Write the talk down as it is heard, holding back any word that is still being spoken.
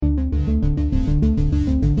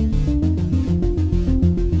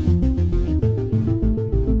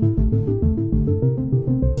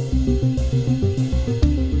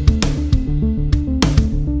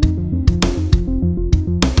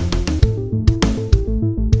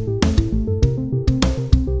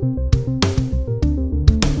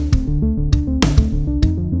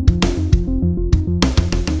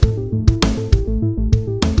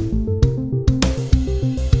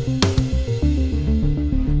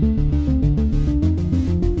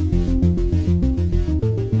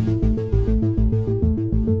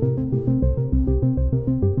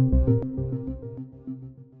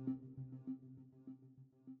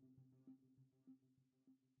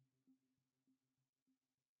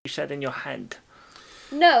you said in your head.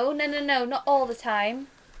 No, not all the time.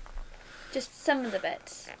 Just some of the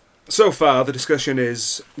bits. So far, the discussion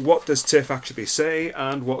is what does Tiff actually say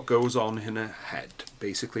and what goes on in her head.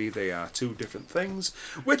 Basically, they are two different things,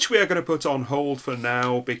 which we are going to put on hold for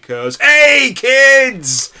now because, hey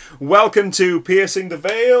kids! Welcome to Piercing the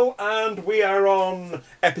Veil, and we are on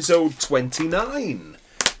episode 29.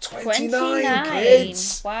 29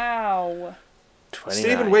 kids! Wow. 29.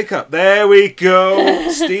 Stephen, wake up. There we go.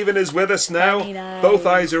 Stephen is with us now. 29. Both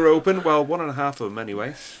eyes are open. Well, one and a half of them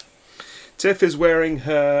anyway. Tiff is wearing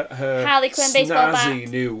her Harley Quinn baseball snazzy bat.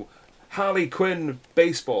 new Harley Quinn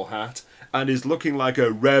baseball hat and is looking like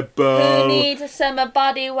a rebel. Who needs a summer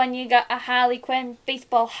body when you got a Harley Quinn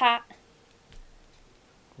baseball hat?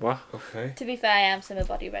 What? Okay. To be fair, I am summer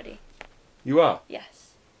body ready. You are?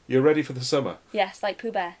 Yes. You're ready for the summer? Yes, like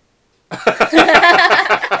Pooh Bear.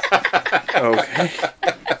 Okay.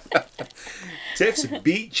 Tiff's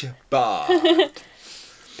beach bar.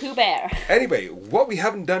 Pooh Bear. Anyway, what we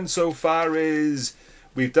haven't done so far is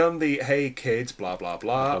we've done the hey kids, blah blah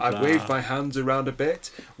blah. Blah, blah, I've waved blah. my hands around a bit.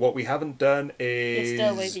 What we haven't done is You're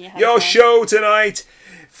still waving your hands your around. show tonight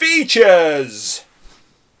features.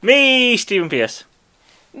 Me, Stephen Pierce.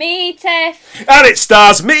 Me, Tiff. And it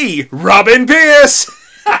stars me, Robin Pierce.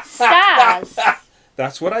 Stars.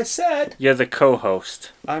 That's what I said. You're the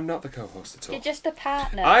co-host. I'm not the co-host at all. You're just a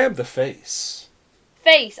partner. I am the face.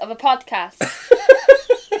 Face of a podcast.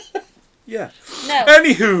 Yeah. No.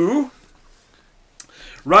 Anywho,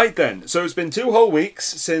 right then. So it's been 2 whole weeks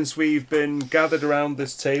since we've been gathered around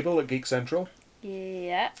this table at Geek Central.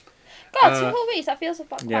 Yeah. God, 2 whole weeks. That feels like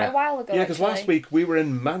quite Yeah. a while ago. Yeah, because actually. last week we were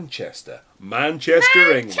in Manchester,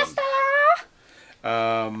 England.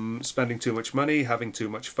 Spending too much money, having too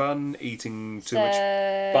much fun, eating too much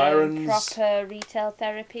Byron's. Proper retail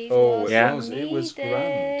therapy. Oh, was Yeah. it was needed.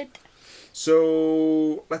 grand.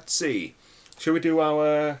 So let's see. Shall we do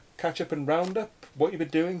our catch up and round up? What you've been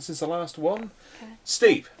doing since the last one?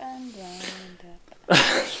 Steve. And round up.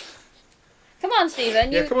 Come on,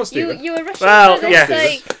 Stephen. Yeah, come on, Stephen. You were rushing Well, through yeah.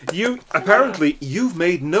 this, like, You've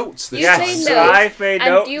made notes this You've time. made Yes, notes, I've made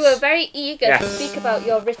and notes. you were very eager Yeah. to speak about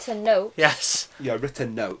your written note. Yes. Yeah,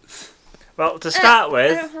 written notes. Well, to start I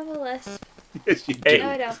with, don't have a list. Yes, you do. It- No,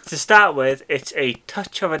 I don't. to start with, it's a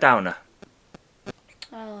touch of a downer.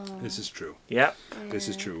 Oh. This is true. Yep. This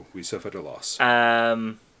is true. We suffered a loss.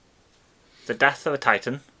 The death of a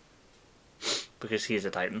Titan, because he is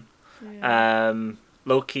a Titan. Yeah.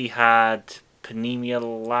 Loki had pneumonia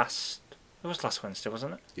it was last Wednesday,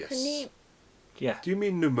 wasn't it? Yes. Yeah. Do you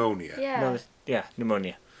mean pneumonia? Yeah. No, yeah,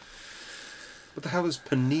 pneumonia. What the hell is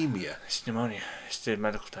panemia? It's pneumonia. It's the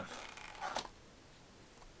medical term.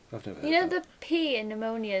 I've never heard You know that. the P in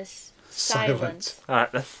pneumonia's silent.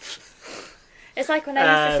 Alright then. It's like when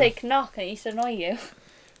I used to say knock and it used to annoy you.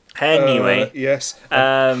 Anyway, Yes.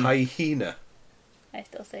 Hyena. I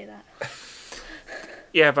still say that.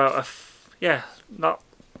 yeah, about not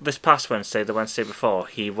this past Wednesday, the Wednesday before,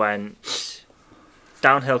 he went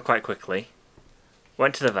downhill quite quickly.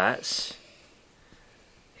 Went to the vets.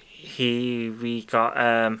 We got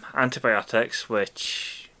antibiotics,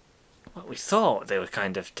 which we thought they were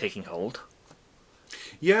kind of taking hold.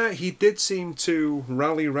 Yeah, he did seem to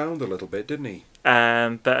rally round a little bit, didn't he?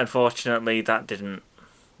 But unfortunately, that didn't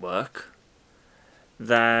work.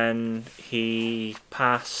 Then he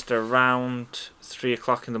passed around 3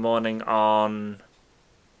 o'clock in the morning on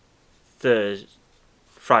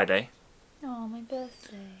Friday. Oh, my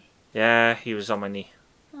birthday. Yeah, he was on my knee.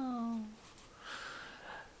 Oh.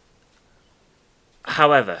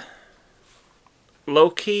 However,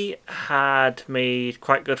 Loki had made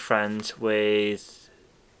quite good friends with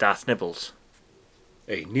Darth Nibbles.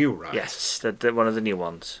 A new rat. Yes, the one of the new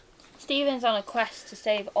ones. Stephen's on a quest to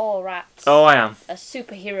save all rats. Oh, I am. A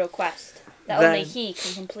superhero quest that Then- only he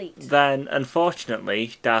can complete. Then,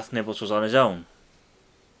 unfortunately, Darth Nibbles was on his own.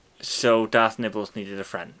 So Darth Nibbles needed a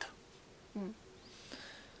friend.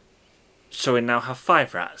 So we now have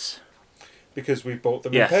 5 rats. Because we bought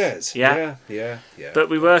them Yes. in pairs. Yeah. Yeah. But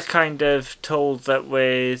we were kind of told that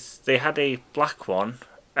they had a black one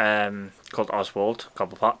called Oswald,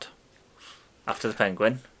 Cobblepot, after the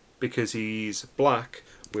penguin. Because he's black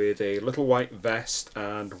with a little white vest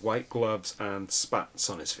and white gloves and spats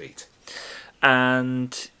on his feet.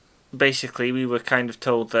 And basically we were kind of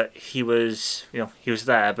told that he was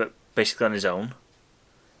there, but basically on his own,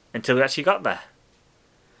 until we actually got there.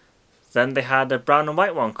 Then they had a brown and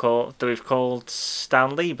white one that we've called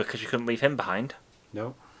Stan Lee, because we couldn't leave him behind.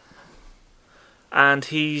 No. And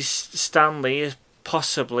Stan Lee is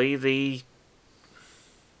possibly the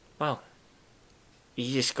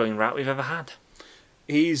easiest going rat we've ever had.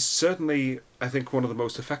 He's certainly I think, one of the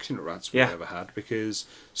most affectionate rants we've Yeah. ever had, because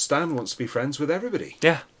Stan wants to be friends with everybody.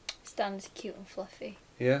 Yeah. Stan's cute and fluffy.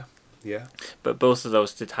 Yeah, yeah. But both of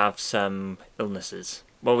those did have some illnesses.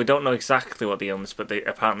 Well, we don't know exactly what the illness, but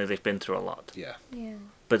apparently they've been through a lot. Yeah. Yeah.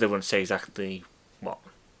 But they wouldn't say exactly what.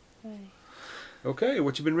 Right. Okay,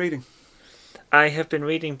 what you been reading? I have been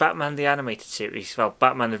reading Batman the Animated Series. Well,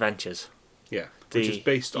 Batman Adventures. Yeah, which is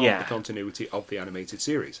based on yeah. the continuity of the animated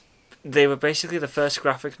series. They were basically the first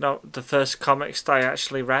the first comics that I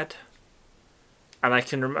actually read. And I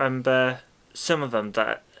can remember some of them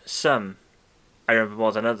some I remember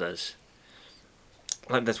more than others.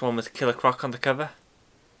 Like there's one with Killer Croc on the cover.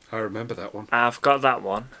 I remember that one. I've got that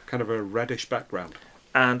one. Kind of a reddish background.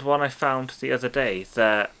 And one I found the other day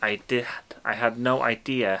that I had no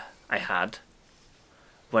idea I had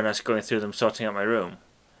when I was going through them sorting out my room.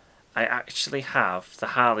 I actually have the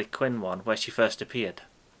Harley Quinn one where she first appeared.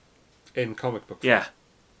 In comic book form? Yeah.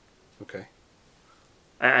 Okay.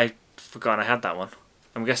 I forgot I had that one.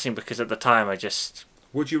 I'm guessing because at the time I just...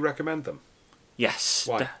 Would you recommend them? Yes.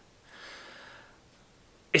 Why?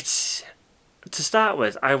 It's... To start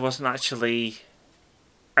with, I wasn't actually...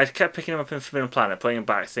 I kept picking them up in Forbidden Planet, putting them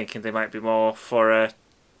back, thinking they might be more for a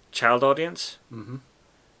child audience. Mm-hmm.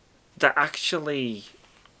 They're actually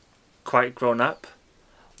quite grown up.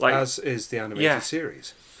 Like, As is the animated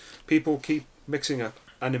series. People keep mixing up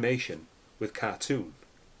animation with cartoon.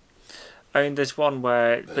 I mean, there's one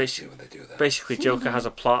where They do that. basically Joker has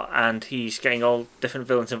a plot and he's getting all different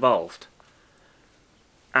villains involved.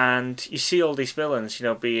 And you see all these villains,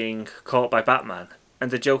 being caught by Batman. And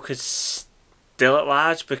the Joker's still at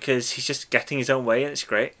large because he's just getting his own way and it's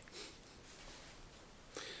great.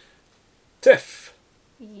 Tiff,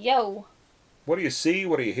 Yo. what do you see?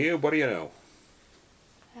 What do you hear? What do you know?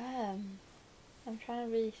 I'm trying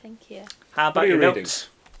to really think here. How What about are you your reading? notes?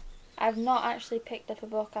 I've not actually picked up a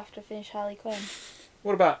book after I finished Harley Quinn.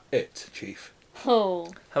 What about it, Chief?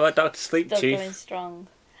 Oh, How about Dr. Sleep, still Chief? going strong.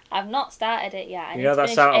 I've not started it yet. I You need know to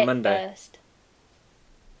that's finish out on it Monday. First.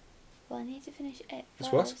 Well, I need to finish it It's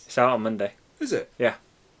first. what? It's out on Monday. Is it? Yeah.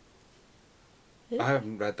 I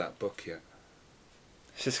haven't read that book yet.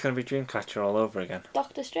 It's just going to be Dreamcatcher all over again.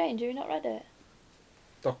 Doctor Strange, have you not read it?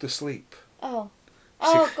 Doctor Sleep. Oh.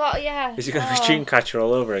 Oh, God, yeah. Is it going to be Dreamcatcher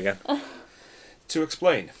all over again? To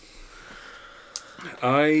explain,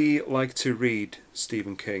 I like to read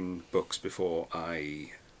Stephen King books before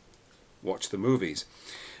I watch the movies.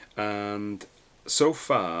 And so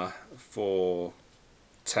far, for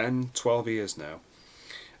 10, 12 years now,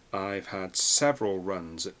 I've had several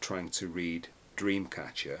runs at trying to read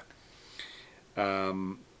Dreamcatcher.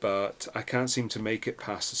 But I can't seem to make it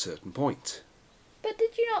past a certain point. But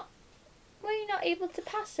were you not able to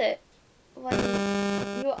pass it when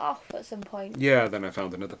you were off at some point? Yeah, then I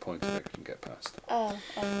found another point that I couldn't get past. Oh.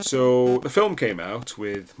 So the film came out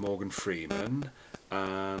with Morgan Freeman,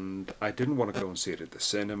 and I didn't want to go and see it at the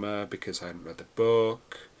cinema because I hadn't read the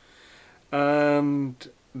book. And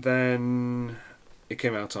then it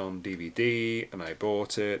came out on DVD, and I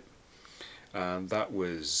bought it. And that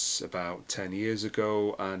was about 10 years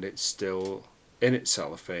ago, and it's still in its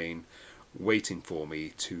cellophane, waiting for me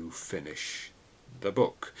to finish the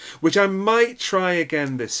book, which I might try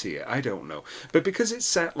again this year. I don't know, but because it's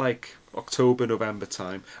set like October, November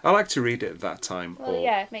time, I like to read it at that time, Well,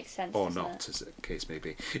 yeah, it makes sense. or doesn't not, it? as the case may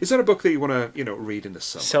be. Is that a book that you want to, read in the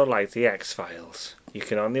summer? So like the X-Files. You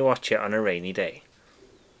can only watch it on a rainy day.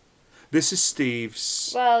 This is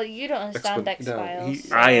Steve's. Well, you don't understand No, X-Files.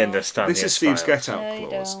 he- I understand This the is Steve's X-Files. get out No, you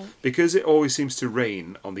clause. don't. Because it always seems to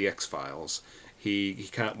rain on the X-Files, he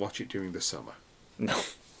can't watch it during the summer. No.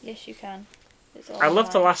 Yes, you can. It's all I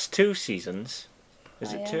love the right. last two seasons.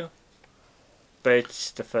 Is Oh, it yeah. two? But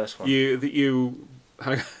it's the first one.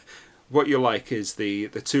 What you like is the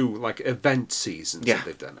two like event seasons Yeah. that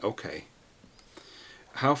they've done. Okay.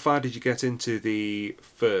 How far did you get into the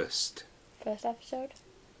first? First episode?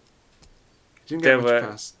 Didn't There get much were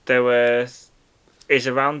past. It's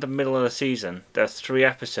around the middle of the season. There are 3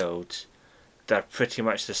 episodes that are pretty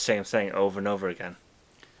much the same thing over and over again.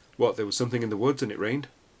 What? There was something in the woods and it rained.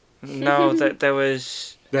 No, there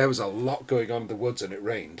was. There was a lot going on in the woods and it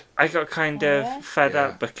rained. I got kind Oh, of yeah? fed Yeah.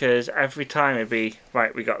 up because every time it'd be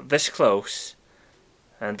right. We got this close,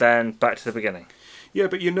 and then back to the beginning. Yeah,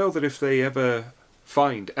 but you know that if they ever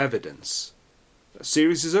find evidence, the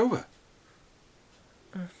series is over.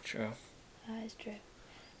 True. That is true.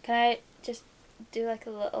 Can I just do like a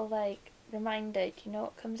little reminder? Do you know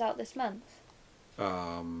what comes out this month?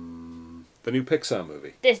 The new Pixar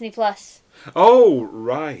movie. Disney Plus. Oh,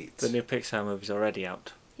 right. The new Pixar movie's already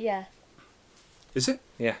out. Yeah. Is it?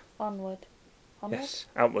 Yeah. Onward. Onward? Yes.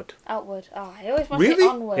 Outward. Outward. Oh, I always want to Really? say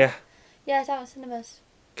onward. Yeah. Yeah, it's out in cinemas.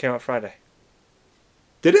 Came out Friday.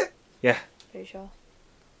 Did it? Yeah. Pretty sure.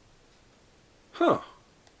 Huh.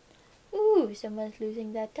 Ooh, someone's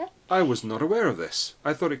losing their touch. I was not aware of this.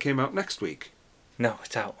 I thought it came out next week. No,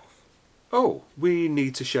 it's out. Oh, we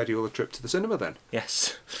need to schedule a trip to the cinema then.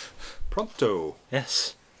 Yes. Pronto.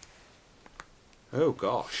 Yes. Oh,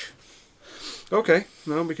 gosh. Okay,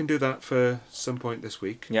 well, we can do that for some point this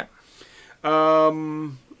week. Yeah.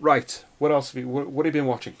 Right. What else what have you been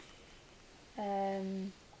watching?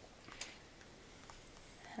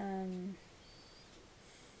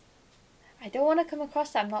 I don't want to come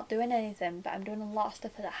across that I'm not doing anything, but I'm doing a lot of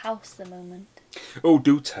stuff at the house at the moment. Oh,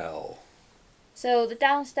 do tell. So the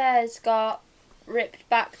downstairs got ripped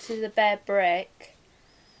back to the bare brick.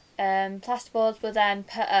 Plasterboards were then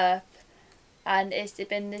put up, and it's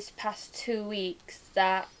been this past 2 weeks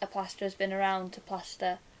that a plasterer's been around to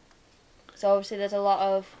plaster. So obviously there's a lot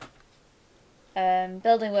of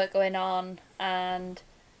building work going on, and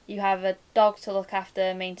you have a dog to look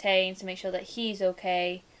after, maintain, to make sure that he's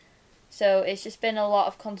okay. So it's just been a lot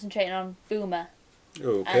of concentrating on Boomer.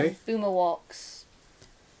 Okay. And Boomer walks.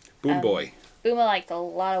 Boom boy. Boomer liked a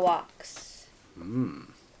lot of walks.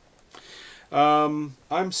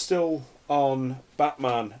 I'm still on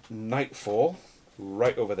Batman Nightfall,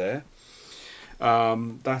 right over there.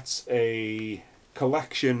 That's a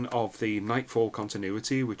collection of the Nightfall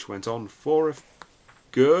continuity, which went on for a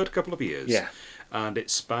good couple of years. Yeah. And it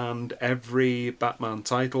spanned every Batman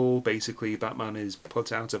title. Basically, Batman is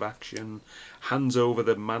put out of action, hands over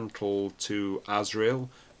the mantle to Azrael,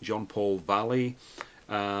 Jean-Paul Valley,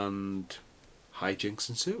 and hijinks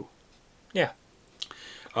ensue. Yeah.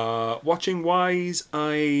 Watching wise,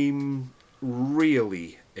 I'm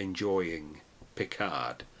really enjoying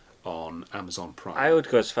Picard on Amazon Prime. I would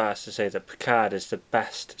go as far as to say that Picard is the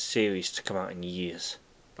best series to come out in years.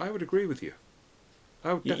 I would agree with you.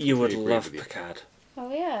 I would definitely You would agree love with you. Picard.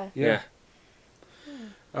 Oh yeah. Yeah.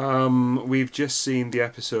 We've just seen the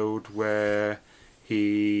episode where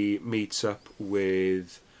he meets up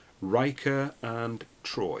with Riker and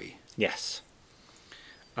Troy. Yes.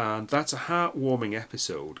 And that's a heartwarming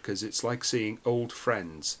episode because it's like seeing old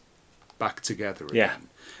friends back together again. Yeah.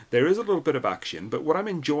 There is a little bit of action, but what I'm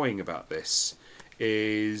enjoying about this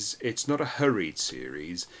is it's not a hurried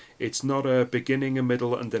series. It's not a beginning, a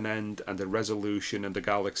middle, and an end, and a resolution, and the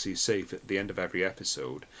galaxy's safe at the end of every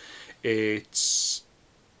episode. It's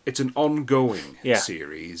an ongoing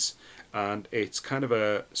series, and it's kind of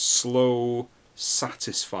a slow,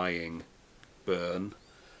 satisfying burn.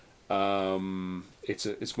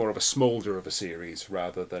 It's more of a smoulder of a series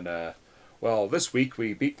rather than a, well, this week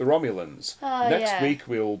we beat the Romulans. Next week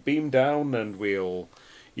we'll beam down and we'll,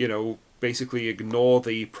 basically ignore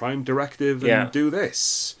the Prime Directive and do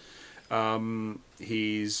this.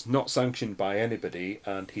 He's not sanctioned by anybody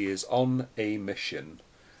and he is on a mission.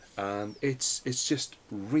 And it's just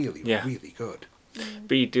really, really good.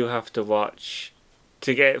 But you do have to watch,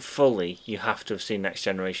 to get it fully, you have to have seen Next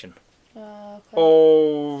Generation. Okay.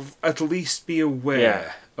 Or at least be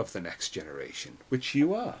aware of the Next Generation, which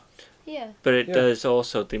you are. Yeah. But it does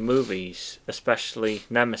also, the movies, especially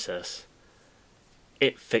Nemesis,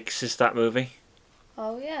 it fixes that movie.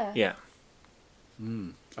 Oh yeah. Yeah.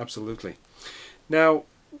 Absolutely. Now,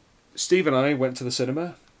 Steve and I went to the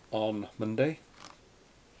cinema on Monday.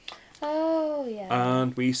 Oh yeah.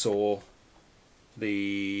 And we saw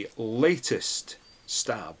the latest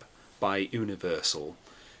stab by Universal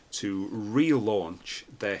to relaunch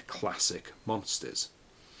their classic Munsters.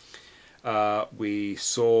 We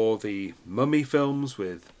saw the Mummy films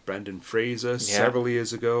with Brendan Fraser several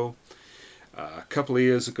years ago. A couple of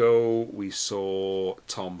years ago, we saw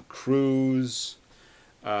Tom Cruise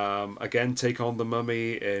again take on the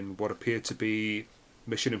Mummy in what appeared to be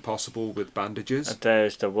Mission Impossible with bandages. And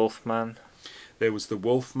there's the Wolfman. There was the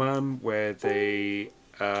Wolfman, where they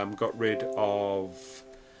got rid of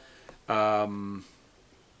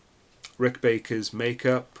Rick Baker's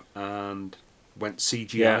makeup and went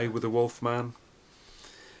CGI with the Wolfman.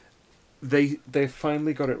 They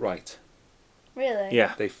finally got it right. Really?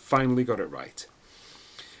 Yeah. They finally got it right.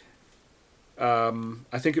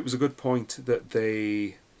 I think it was a good point that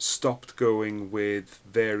they stopped going with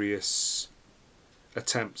various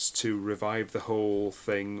attempts to revive the whole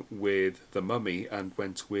thing with the Mummy and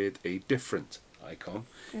went with a different icon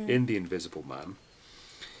in the Invisible Man.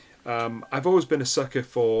 I've always been a sucker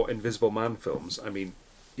for Invisible Man films. I mean,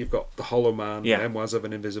 you've got The Hollow Man, Memoirs of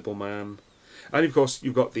an Invisible Man, and of course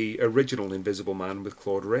you've got the original Invisible Man with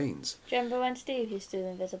Claude Rains. Do you remember when Steve used to do the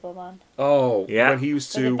Invisible Man? Oh, yeah. When he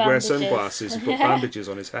used With to the wear bandages. sunglasses and put bandages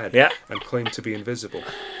on his head and claim to be invisible.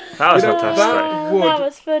 That was You know, fantastic. that would- that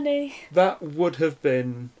was funny. That would have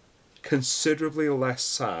been considerably less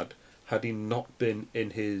sad had he not been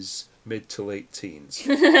in his mid to late teens.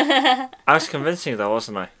 I was convincing though,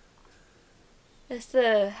 wasn't I? It's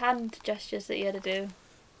the hand gestures that you had to do.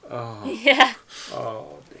 Oh, Yeah.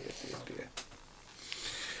 oh dear.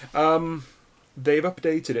 They've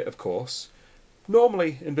updated it, of course.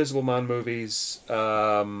 Normally, Invisible Man movies,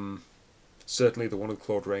 certainly the one with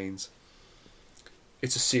Claude Rains,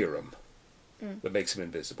 it's a serum that makes him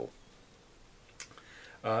invisible.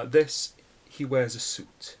 This, he wears a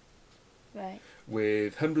suit. Right.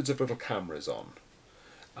 With hundreds of little cameras on.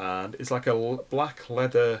 And it's like a black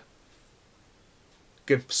leather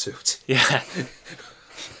gimp suit. Yeah.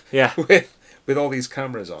 Yeah. with all these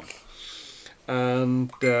cameras on.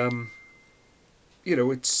 And,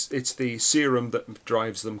 it's the serum that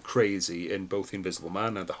drives them crazy in both Invisible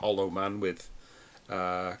Man and The Hollow Man with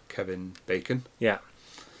Kevin Bacon. Yeah.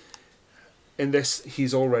 In this,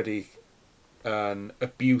 he's already an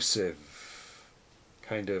abusive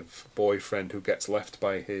kind of boyfriend who gets left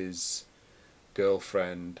by his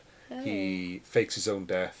girlfriend. Oh. He fakes his own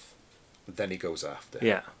death, but then he goes after her.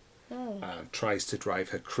 Yeah. Oh. And tries to drive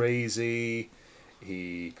her crazy.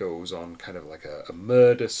 He goes on kind of like a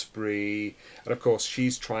murder spree. And of course,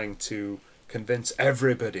 she's trying to convince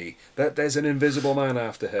everybody that there's an invisible man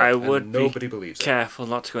after her. I would and nobody believes it. Careful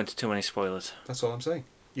not to go into too many spoilers. That's all I'm saying.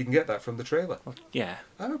 You can get that from the trailer. Well, yeah.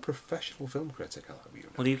 I'm a professional film critic, I'll have you know.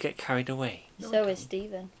 Will you get carried away? No, I So don't. is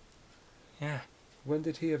Stephen. Yeah. When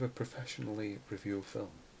did he ever professionally review a film?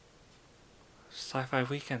 Sci-Fi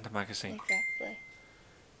Weekend magazine. Exactly.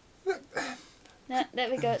 No, there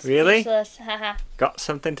we go. It's Really? useless. Haha. Got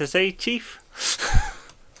something to say, Chief?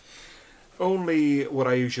 Only what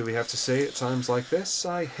I usually have to say at times like this.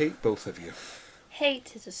 I hate both of you.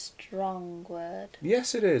 Hate is a strong word.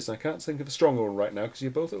 Yes, it is. I can't think of a stronger one right now because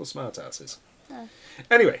you're both little smartasses. Oh.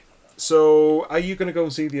 Anyway, so are you going to go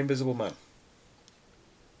and see The Invisible Man?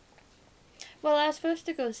 Well, I was supposed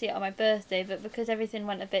to go see it on my birthday, but because everything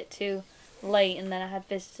went a bit too late and then I had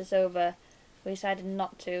visitors over, we decided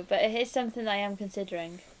not to. But it is something that I am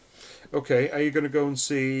considering. Okay, are you going to go and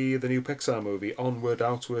see the new Pixar movie, Onward,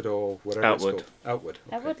 Outward, or whatever Outward. it's called? Outward.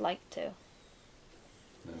 I Okay. would like to.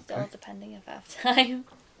 It's all Okay. depending if I have time.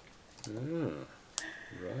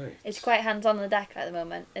 Ah, right. It's quite hands-on the deck at the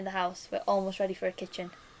moment in the house. We're almost ready for a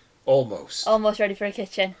kitchen. Almost. Almost ready for a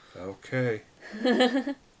kitchen. Okay.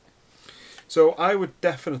 So I would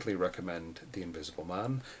definitely recommend The Invisible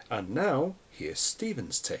Man. And now, here's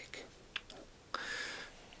Stephen's take.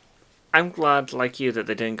 I'm glad, like you, that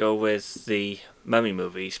they didn't go with the Mummy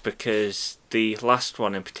movies, because the last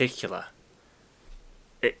one in particular,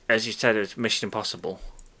 as you said, it was Mission Impossible.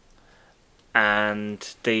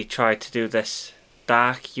 And they tried to do this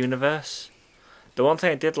dark universe. The one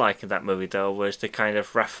thing I did like in that movie, though, was they kind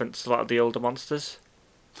of referenced a lot of the older monsters.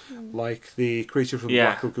 Like the creature from Yeah.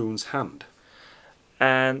 Black Lagoon's hand.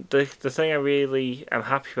 And the thing I really am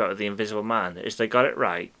happy about with The Invisible Man is they got it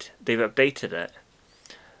right. They've updated it.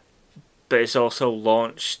 But it's also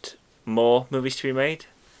launched more movies to be made.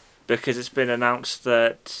 Because it's been announced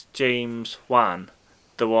that James Wan,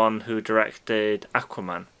 the one who directed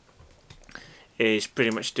Aquaman, is pretty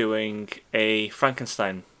much doing a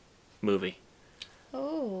Frankenstein movie.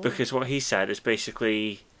 Oh. Because what he said is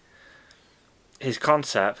basically, his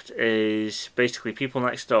concept is basically people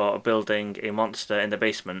next door are building a monster in the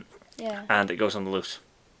basement Yeah. and it goes on the loose.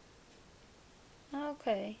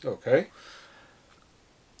 Okay. Okay.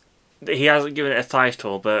 He hasn't given it a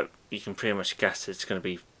title, but you can pretty much guess it's going to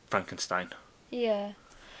be Frankenstein. Yeah.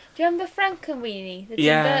 Do you remember Frankenweenie, the Tim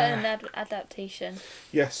Yeah. Burton adaptation?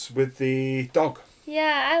 Yes, with the dog.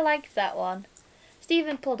 Yeah, I liked that one.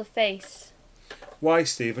 Stephen pulled a face. Why,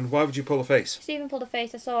 Stephen? Why would you pull a face? Stephen pulled a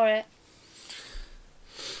face. I saw it.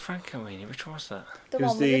 Frankenweenie, which one was that? The It was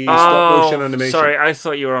one with the the... stop motion animation. Sorry, I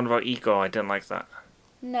thought you were on about Ego. I didn't like that.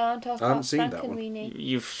 No, I'm talking I haven't about seen that one.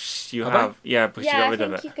 Frankenweenie. You Have have, yeah, because you Yeah, got I rid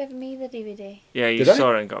of think it. you gave me the DVD. Yeah, you Did I?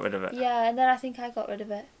 saw it and got rid of it. Yeah, and then I think I got rid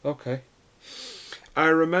of it. Okay. I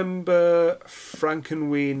remember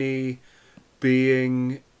Frankenweenie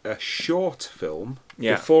being a short film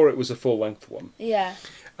Yeah. before it was a full-length one. Yeah.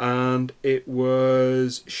 And it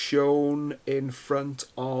was shown in front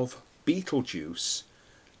of Beetlejuice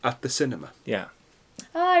at the cinema. Yeah.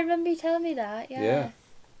 Oh, I remember you telling me that. Yeah. Yeah.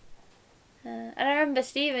 And I remember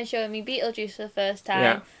Stephen showing me Beetlejuice for the first time,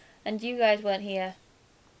 Yeah. and you guys weren't here.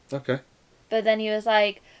 Okay. But then he was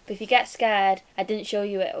like, "But if you get scared, I didn't show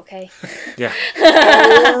you it, okay?" Yeah.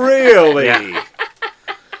 Oh, really? Yeah.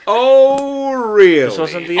 Oh, really? This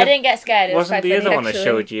wasn't the I didn't get scared. It was wasn't quite the funny, other one I actually.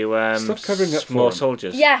 showed you? Stop covering up for Small him.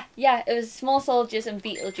 Soldiers. Yeah, it was Small Soldiers and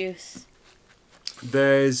Beetlejuice.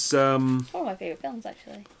 There's One of my favourite films,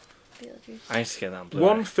 actually. Beetlejuice. I used to get that on Blu-ray.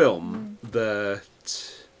 One film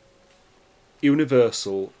that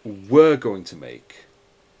Universal were going to make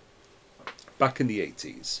back in the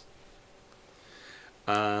 80s,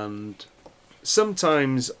 and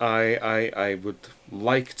sometimes I would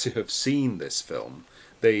like to have seen this film.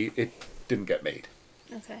 It didn't get made.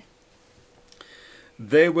 Okay.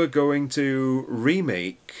 They were going to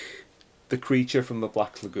remake The Creature from the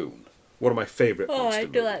Black Lagoon. One of my favourite monster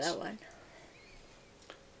movies. Like that one.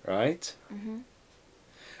 Right? Mm-hmm.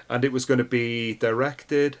 And it was going to be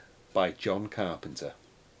directed by John Carpenter.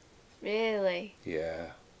 Really?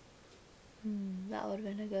 Yeah. That would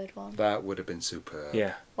have been a good one. That would have been superb.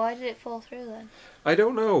 Yeah. Why did it fall through then? I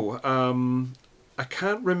don't know. I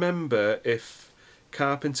can't remember if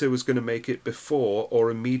Carpenter was going to make it before or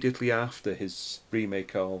immediately after his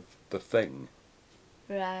remake of The Thing.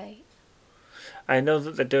 Right. I know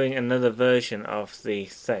that they're doing another version of The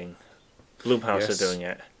Thing. Blumhouse Yes. are doing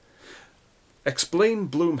it. Explain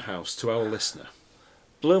Blumhouse to our listener.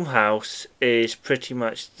 Blumhouse is pretty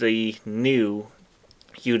much the new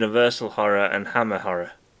Universal horror and Hammer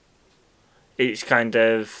horror. It's kind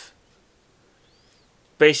of...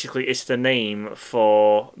 Basically, it's the name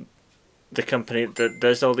for the company that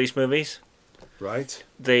does all these movies. Right.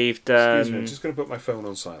 They've done... Excuse me, I'm just going to put my phone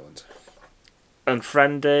on silent.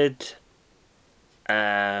 Unfriended...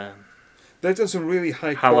 They've done some really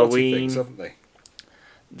high quality Halloween. things, haven't they?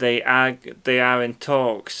 They are in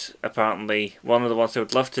talks, apparently. One of the ones they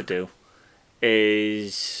would love to do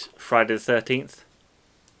is Friday the 13th.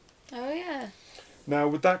 Oh, yeah. Now,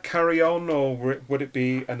 would that carry on, or would it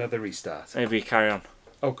be another restart? Maybe carry on.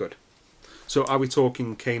 Oh, good. So, are we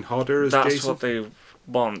talking Kane Hodder as That's Jason? what they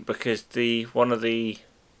want, because one of the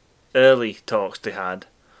early talks they had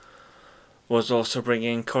was also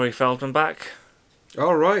bringing Corey Feldman back.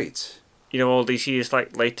 All right. You know, all these years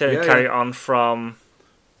later, Yeah, carry yeah. on from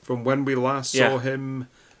when we last saw him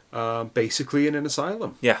basically in an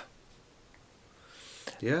asylum. Yeah.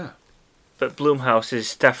 Yeah. But Blumhouse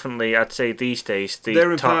is definitely, I'd say these days,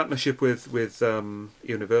 They're in top, partnership with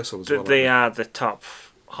Universal as well. they aren't are the top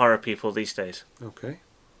horror people these days. they? Okay.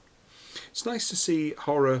 It's nice to see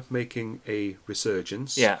horror making a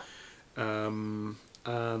resurgence. Yeah.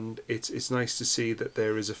 And it's nice to see that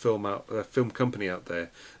there is a film company out there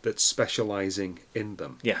that's specialising in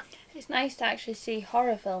them. Yeah. It's nice to actually see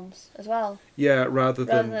horror films as well. Yeah, rather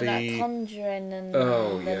than Rather than the that Conjuring and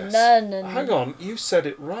oh the yes. Nun and... Hang on, you said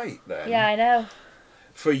it right then. Yeah, I know.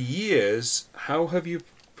 For years, how have you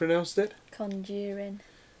pronounced it? Conjuring.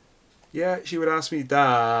 Yeah, she would ask me,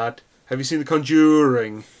 Dad, have you seen The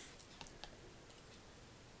Conjuring?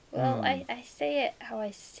 Well, I say it how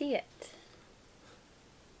I see it.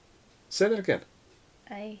 Say that again.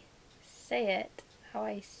 I say it how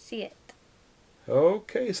I see it.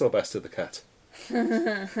 Okay, Sylvester the cat.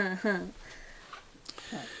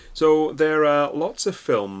 So there are lots of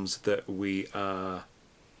films that we are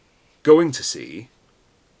going to see.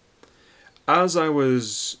 As I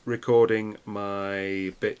was recording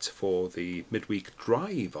my bit for the midweek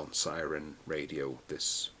drive on Siren Radio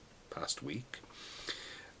this past week,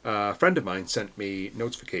 a friend of mine sent me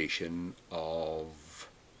notification of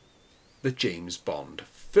the James Bond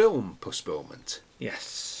film postponement.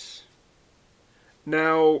 Yes.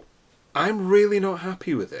 Now, I'm really not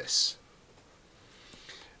happy with this.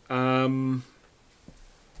 The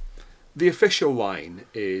official line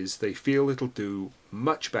is they feel it'll do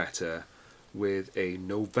much better with a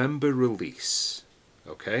November release.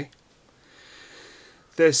 Okay?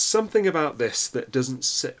 There's something about this that doesn't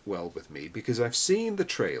sit well with me because I've seen the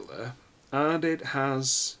trailer and it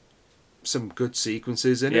has some good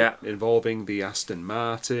sequences in it involving the Aston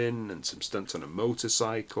Martin and some stunts on a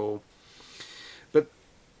motorcycle. But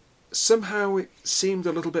somehow it seemed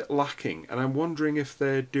a little bit lacking, and I'm wondering if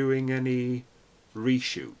they're doing any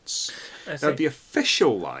reshoots. Now, the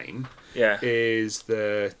official line is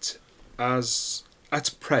that as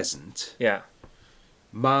at present,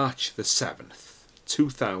 March the 7th,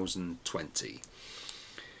 2020,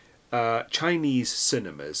 Chinese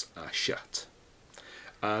cinemas are shut.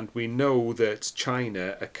 And we know that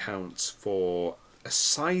China accounts for a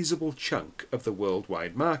sizable chunk of the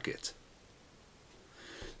worldwide market.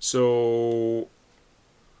 So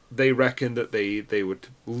they reckon that they would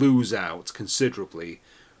lose out considerably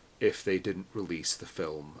if they didn't release the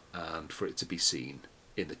film and for it to be seen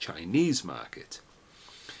in the Chinese market.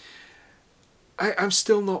 I'm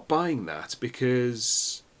still not buying that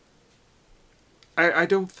because I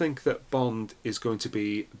don't think that Bond is going to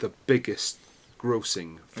be the biggest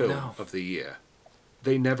grossing film of the year.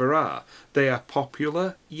 They never are. They are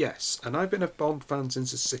popular, yes, and I've been a Bond fan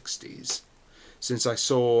since the 60s, since I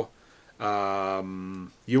saw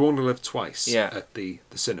You Only Live Twice at the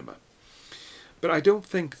cinema. But I don't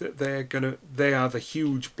think that they are the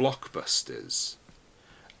huge blockbusters.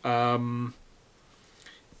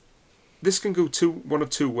 This can go one of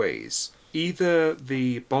two ways. Either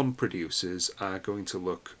the Bond producers are going to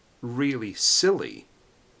look really silly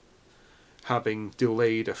having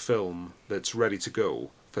delayed a film that's ready to go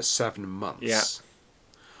for 7 months. Yeah.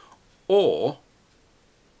 Or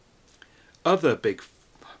other big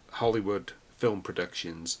Hollywood film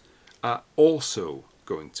productions are also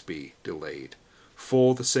going to be delayed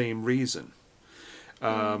for the same reason.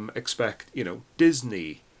 Expect,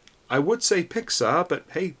 Disney. I would say Pixar, but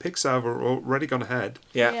hey, Pixar have already gone ahead.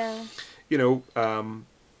 Yeah.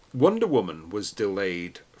 Wonder Woman was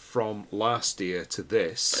delayed from last year to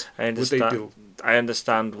this. I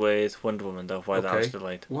understand with Wonder Woman, though, why that was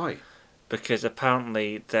delayed. Why? Because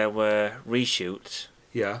apparently there were reshoots.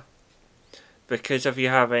 Yeah. Because of you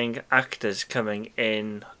having actors coming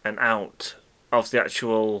in and out of the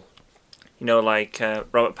actual, like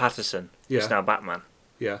Robert Pattinson, who's now Batman.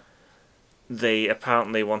 Yeah. They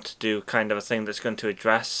apparently want to do kind of a thing that's going to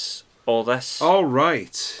address all this. Oh,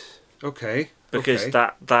 right. Okay. Because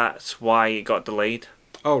that's why it got delayed.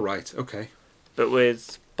 Oh, right. Okay. But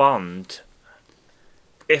with Bond,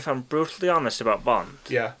 if I'm brutally honest about Bond,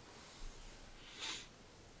 yeah,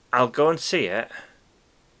 I'll go and see it,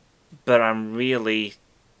 but I'm really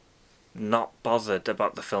not bothered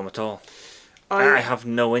about the film at all. I have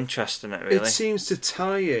no interest in it, really. It seems to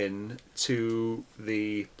tie in to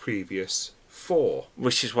the previous 4.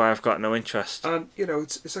 Which is why I've got no interest. And,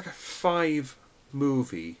 it's like a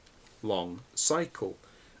 5-movie long cycle.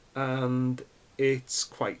 And it's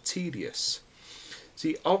quite tedious.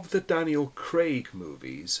 See, of the Daniel Craig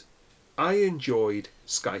movies, I enjoyed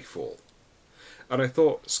Skyfall. And I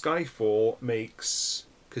thought Skyfall makes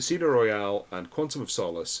Casino Royale and Quantum of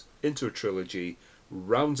Solace into a trilogy,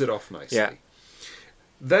 rounds it off nicely. Yeah.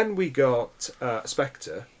 Then we got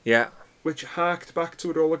Spectre, Yeah. which harked back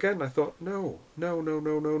to it all again. I thought, no.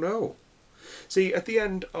 See, at the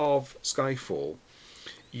end of Skyfall,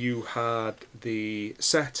 you had the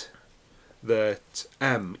set that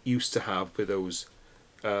M used to have with those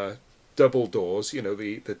double doors,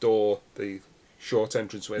 the door, the short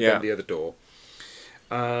entranceway, and then the other door.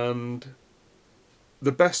 And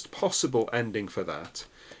the best possible ending for that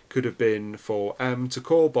could have been for M to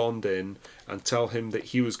call Bond in and tell him that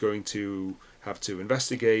he was going to have to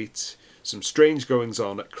investigate some strange goings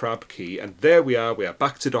on at Crab Key, and there we are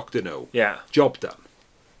back to Dr. No. Yeah. Job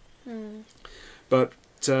done. But,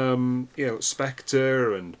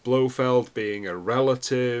 Spectre and Blofeld being a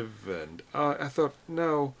relative, and I thought,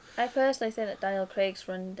 no. I personally think that Daniel Craig's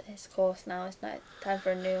run his course now. It's not time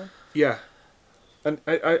for a new. Yeah. And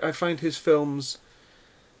I find his films...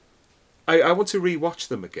 I want to re-watch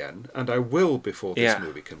them again, and I will before this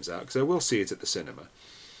movie comes out, because I will see it at the cinema.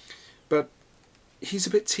 But he's a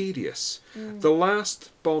bit tedious. The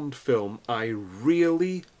last Bond film I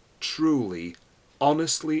really, truly,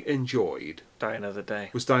 honestly enjoyed... Die Another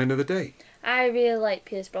Day. ...was Die Another Day. I really like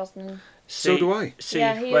Pierce Brosnan. So do I. I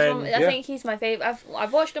think he's my favourite.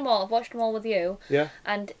 I've watched them all. I've watched them all with you. Yeah.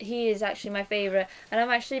 And he is actually my favourite. And I'm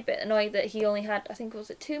actually a bit annoyed that he only had, I think, was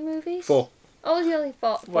it 2 movies? 4. Oh, was he only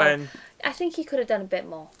 4? When I think he could have done a bit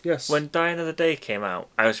more. Yes. When Die Another Day came out,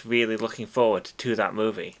 I was really looking forward to that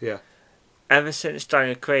movie. Yeah. Ever since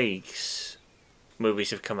Daniel Craig's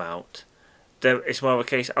movies have come out, it's more of a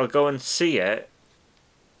case, I'll go and see it,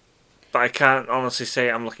 but I can't honestly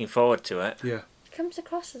say I'm looking forward to it. Yeah. It comes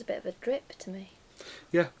across as a bit of a drip to me.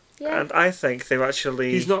 Yeah. Yeah. And I think they've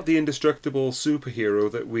actually... He's not the indestructible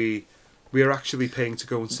superhero that we are actually paying to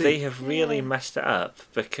go and see. They have really messed it up,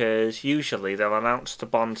 because usually they'll announce the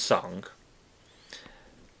Bond song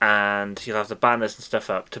and you'll have the banners and stuff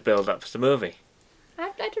up to build up to the movie.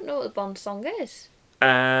 I don't know what the Bond song is.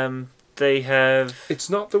 They have... It's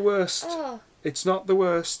not the worst. Oh. It's not the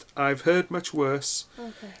worst. I've heard much worse.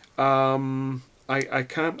 Okay. I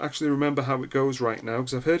can't actually remember how it goes right now,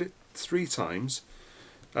 because I've heard it 3 times.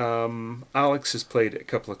 Alex has played it a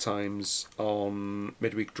couple of times on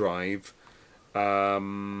Midweek Drive.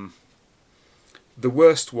 The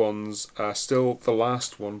worst ones are still the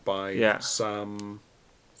last one by Sam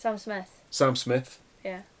Smith. Sam Smith.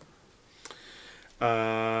 Yeah.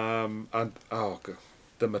 And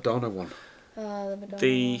the Madonna one. Oh, the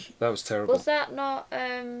Madonna. That was terrible. Was that not?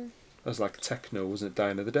 That was like techno, wasn't it? Die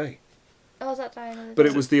Another Day. Oh, was that Die Another Day? But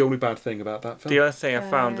it was the only bad thing about that film. The other thing I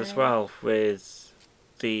found as well with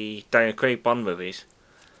the Daniel Craig Bond movies,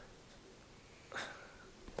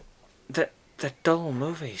 they're dull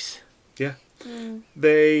movies. Yeah.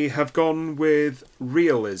 They have gone with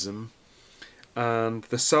realism And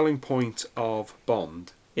the selling point of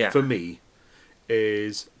Bond, for me,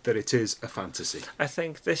 is that it is a fantasy. I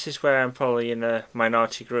think this is where I'm probably in a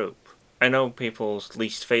minority group. I know people's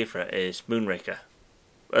least favourite is Moonraker,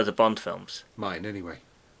 of the Bond films. Mine, anyway.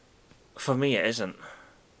 For me, it isn't.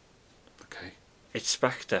 Okay. It's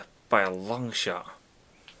Spectre by a long shot.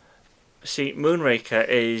 See, Moonraker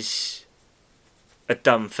is a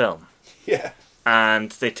dumb film. Yeah.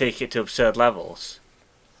 And they take it to absurd levels.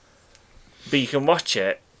 But you can watch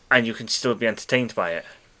it and you can still be entertained by it.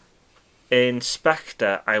 In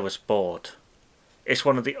Spectre, I was bored. It's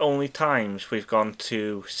one of the only times we've gone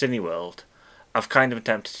to Cineworld I've kind of been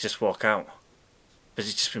tempted to just walk out. Because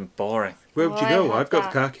it's just been boring. Where would you go? I've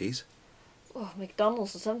got the car keys. Oh,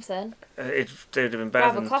 McDonald's or something. It would have been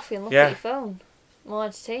better. Grab a coffee and look at your phone. More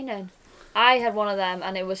entertaining. I had one of them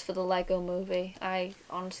and it was for the Lego movie. I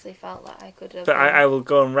honestly felt that I could have... But I will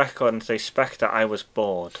go on record and say Spectre, I was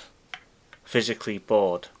bored. Physically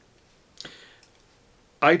bored.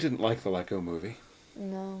 I didn't like the Lego movie.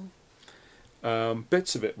 No.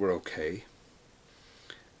 Bits of it were okay.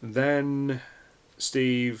 Then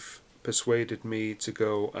Steve persuaded me to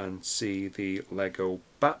go and see the Lego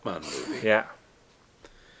Batman movie. Yeah.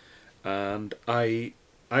 And I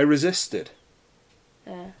resisted.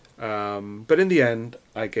 Yeah. But in the end,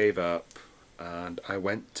 I gave up and I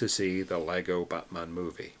went to see the Lego Batman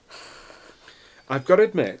movie. I've got to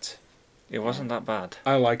admit... It wasn't that bad.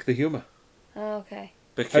 I like the humour. Oh, okay.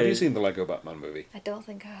 Because Have you seen the Lego Batman movie? I don't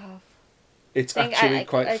think I have. It's actually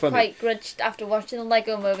quite funny. I quite grudged after watching the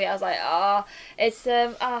Lego movie. I was like, it's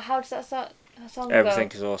how does that song go? Everything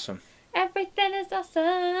is awesome. Everything is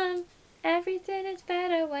awesome. Everything is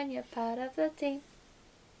better when you're part of the team.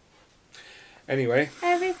 Anyway.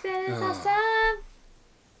 Everything is awesome.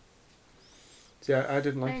 See, I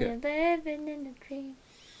didn't like it. You're living in a dream.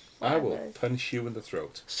 I will punch you in the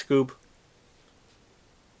throat. Scoob.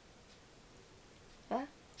 What?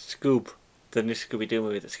 Scoob. The new Scooby-Doo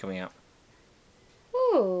movie that's coming out.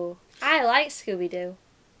 Ooh, I like Scooby-Doo.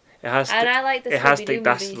 It has I like the Scooby-Doo It has Dick movies.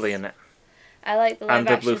 Dastardly in it. I like the And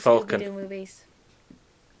the live-action Blue Falcon. Scooby-Doo movies.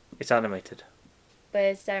 It's animated.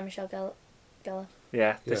 With Sarah Michelle Gellar.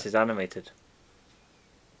 Yeah, this is animated.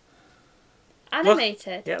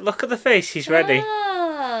 Animated? Look at the face, he's ready.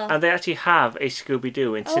 Ah. And they actually have a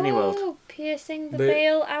Scooby-Doo in Cineworld. Oh, piercing the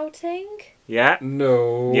veil outing? Yeah.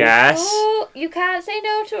 No. Yes. Oh, you can't say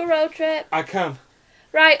no to a road trip. I can.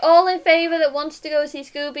 Right, all in favour that wants to go see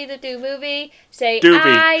Scooby the Doo movie, say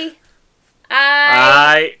Doobie.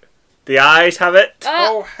 aye. The ayes have it.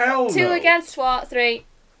 Oh, hell no. 2 against what? 3.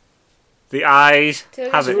 The ayes Two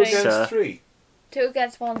have it, against Two sir. against 3. 2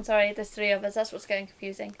 against 1, sorry, there's 3 of us, that's what's getting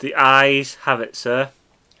confusing. The ayes have it, sir.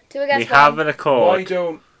 2 We against have 1. an accord. Why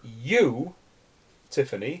don't you,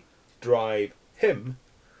 Tiffany, drive him,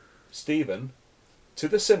 Stephen, to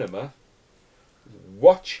the cinema,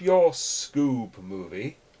 watch your Scoob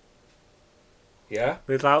movie, yeah?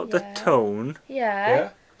 Without the tone. Yeah.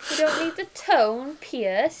 We don't need the tone,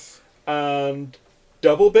 Pierce. And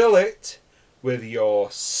double bill it with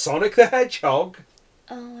your Sonic the Hedgehog.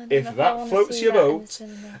 Oh, I don't If know that I wanna floats see your that in the boat,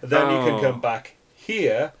 cinema. then you can come back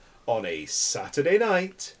here on a Saturday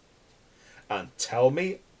night and tell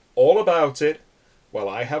me all about it while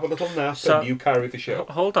I have a little nap and you carry the show.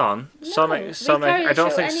 Hold on. No, Sonic. we carry the I don't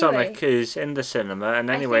show think anyway. Sonic is in the cinema, and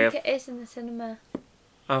anyway, I think it is in the cinema.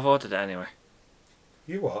 I've ordered it anyway.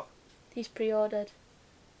 You what? He's pre-ordered.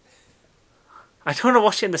 I don't want to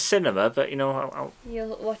watch it in the cinema, but you know, I'll...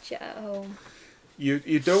 You'll watch it at home.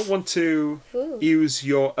 You don't want to Ooh. use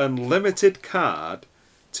your unlimited card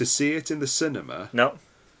to see it in the cinema. No.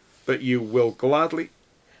 But you will gladly...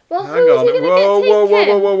 Well, Hang on.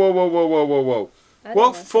 Whoa.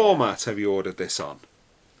 What format have you ordered this on?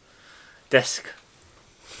 Disc.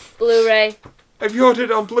 Blu-ray. Have you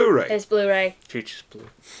ordered it on Blu-ray? It's Blu-ray. Future's blue.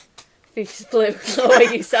 Future's blue. Oh,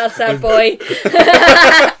 you sad boy.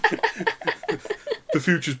 The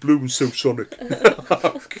future's blue and so Sonic.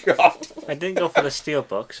 Oh, God. I didn't go for the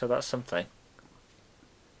steelbook, so that's something.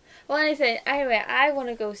 Well, anyway, I want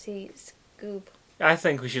to go see Scoob. I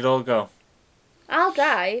think we should all go. I'll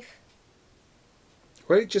drive.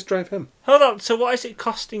 Why don't you just drive him? Hold on, so what is it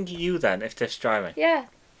costing you then if Tiff's driving? Yeah,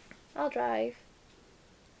 I'll drive.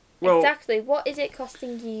 Well, Exactly. What is it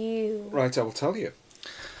costing you? right, I will tell you.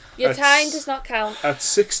 Your That's- time does not count. At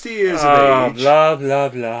 60 years of age, blah, blah,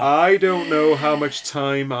 blah. I don't know how much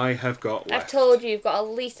time I have got left. I've told you, you've got at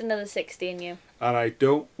least another 60 in you. And I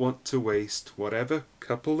don't want to waste whatever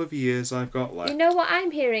couple of years I've got left. You know what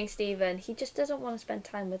I'm hearing, Stephen? He just doesn't want to spend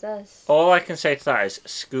time with us. All I can say to that is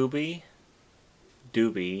Scooby,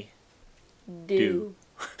 Dooby, Do.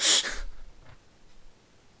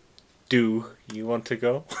 Do you want to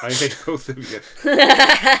go? I hate both of you.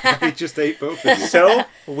 I just hate both of you. So,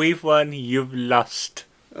 we've won, you've lost.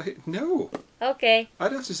 No. Okay, I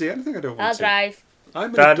don't have to say anything I don't want I'll to. drive. I'm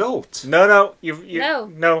an Dad. adult. No,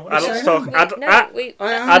 adults talking. I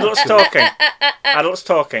am. Adults talking. Adults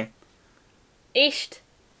talking. East.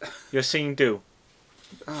 You're seeing Do.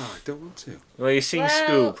 I don't want to. Well, you're seeing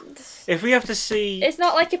Scoob. If we have to see... It's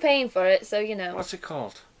not like you're paying for it, so you know. What's it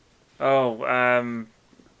called? Oh,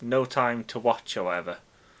 No Time to Watch or whatever.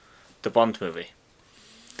 The Bond movie.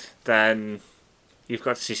 Then you've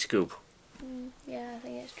got to see Scoob. Yeah, I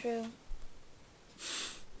think it's true.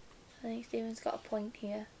 I think Stephen's got a point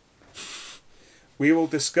here. We will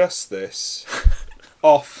discuss this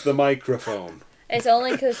off the microphone. It's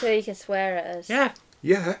only because so he can swear at us. Yeah.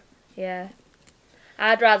 Yeah. Yeah.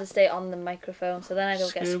 I'd rather stay on the microphone, so then I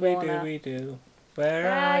don't get sworn at. Scooby-Dooby-Doo,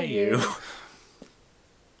 where are you?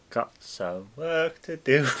 Got some work to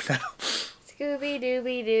do now.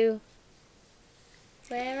 Scooby-Dooby-Doo,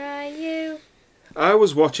 where are you? I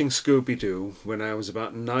was watching Scooby-Doo when I was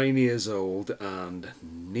about 9 years old, and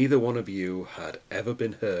neither one of you had ever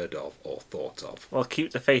been heard of or thought of. Well,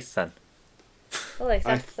 keep the faith then. Well,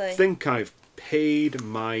 exactly. I think I've paid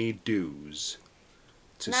my dues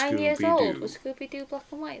to 9 years Scooby-Doo. old? Was Scooby-Doo black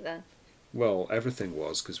and white then? Well, everything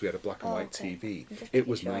was, because we had a black and white okay. TV. I'm just It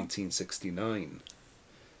was making 1969.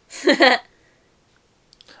 sure.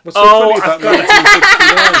 What's so Oh, funny about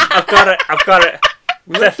I've got it. 1969? I've got it.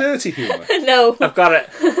 Was that dirty humour? No. I've got it.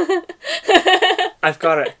 I've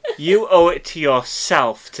got it. You owe it to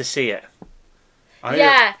yourself to see it.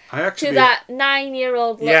 I actually, to that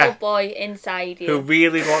 9-year-old little Yeah. boy inside you. Who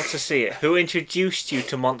really wants to see it. Who introduced you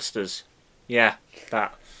to Munsters. Yeah,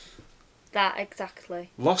 that. That, exactly.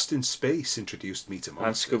 Lost in Space introduced me to And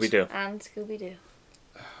monsters. Scooby-Doo. And Scooby-Doo.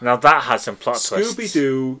 Now that has some plot twists.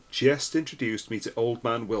 Scooby-Doo just introduced me to Old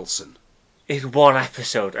Man Wilson. In one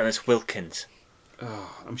episode, and it's Wilkins.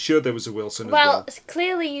 Oh, I'm sure there was a Wilson as Well, well.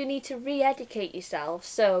 clearly you need to re-educate yourself,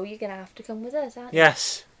 so you're going to have to come with us, aren't you?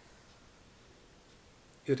 Yes.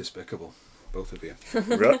 You're despicable, both of you.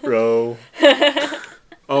 Ruh-roh.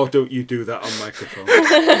 Oh, don't you do that on microphone.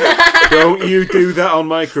 Don't you do that on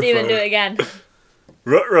microphone. Stephen, do it again.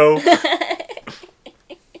 Ruh-roh.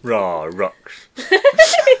 Raw rocks.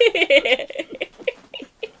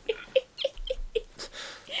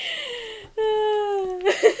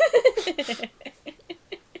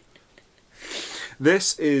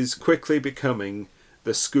 This is quickly becoming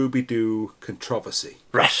the Scooby-Doo controversy.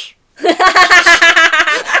 Rush.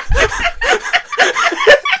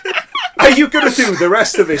 Are you going to do the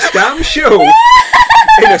rest of this damn show in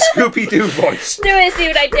a Scooby-Doo voice? Do it,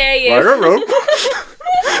 Stephen, I dare you. Ruh-roh.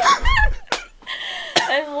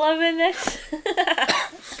 I'm loving this.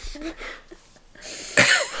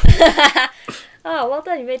 Oh, well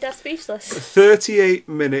done. You made that speechless. 38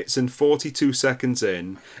 minutes and 42 seconds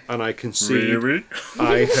in, and I concede Really?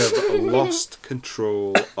 I have lost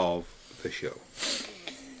control of the show.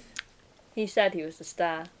 He said he was the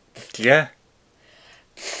star. Yeah.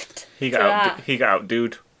 He got Ta-da. out,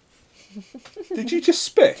 dude. Did you just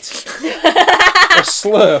spit? Or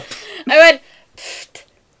slurp? I went, "Pfft,"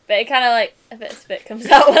 but it kind of like a bit of spit comes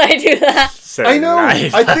out when I do that. I know.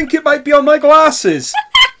 I think it might be on my glasses.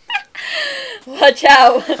 Watch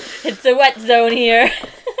out. It's a wet zone here.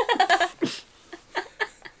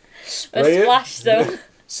 Spray A splash zone.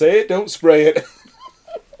 Say it, don't spray it.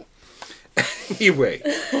 Anyway.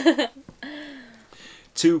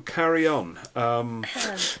 To carry on.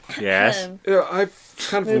 Yes. I've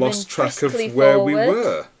kind of Moving lost track of briskly where we forward.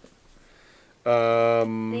 were.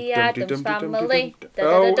 The Addams Family.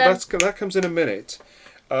 Oh, Da-da-da-da. that comes in a minute.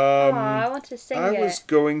 Oh, I want to sing I it. was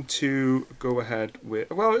going to go ahead with...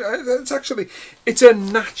 Well, it's a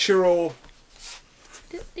natural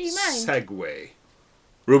Do you mind? segue.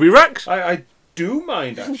 Ruby Rex. I do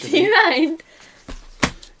mind, Do actually. you mind?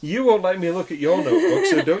 You won't let me look at your notebook,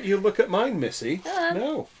 so don't you look at mine, Missy.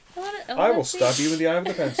 No. I will stab you in the eye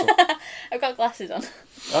with a pencil. I've got glasses on.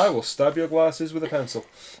 I will stab your glasses with a pencil.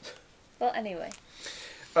 Well, anyway.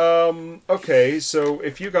 Okay, so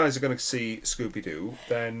if you guys are going to see Scooby-Doo,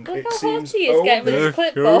 then Look it how seems... haughty he's getting with his You're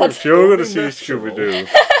clipboard. going to see Natural. Scooby-Doo. Look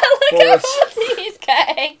For how us. haughty he's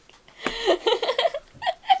getting.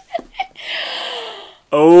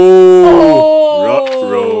 Oh.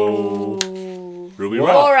 Ruh-roh. Ruby Wow.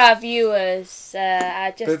 Rex. For our viewers,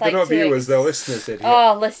 I'd just They're like not to... viewers, they're listeners, idiot.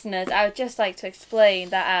 Oh, listeners, I would just like to explain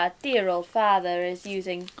that our dear old father is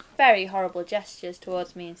using very horrible gestures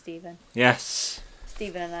towards me and Stephen. Yes.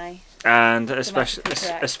 Stephen and I. And Grammatically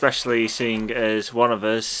correct. especially seeing as one of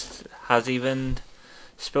us has even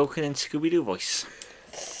spoken in Scooby-Doo voice.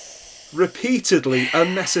 repeatedly,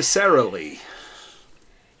 unnecessarily.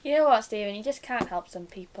 You know what, Stephen? You just can't help some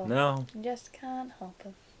people. No. You just can't help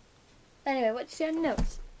them. Anyway, what do you see on your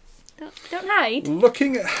notes? Don't hide.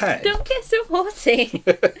 Looking ahead. Don't get so haughty.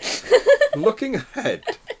 Looking ahead.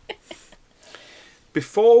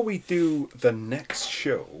 Before we do the next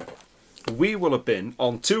show, we will have been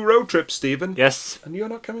on 2 road trips, Stephen. Yes. And you're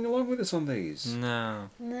not coming along with us on these. No.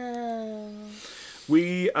 No.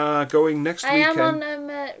 We are going next I weekend. am on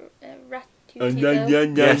rat duty.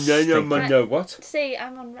 though. No, what? See,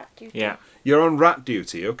 I'm on rat duty. Yeah. You're on rat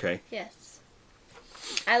duty, okay. Yes.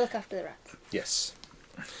 I look after the rats. Yes.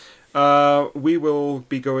 We will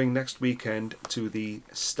be going next weekend to the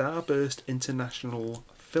Starburst International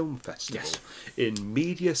Film Festival in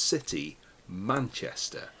Media City,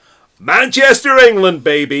 Manchester. Manchester, England,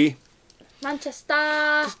 baby! Manchester.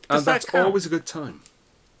 And that's count? always a good time.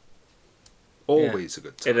 Always a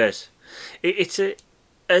good time. It is. It's a,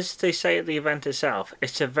 as they say at the event itself,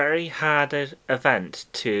 it's a very hard event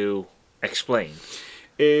to explain.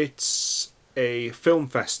 It's a film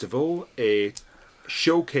festival. It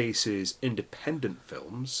showcases independent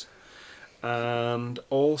films, and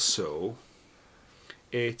also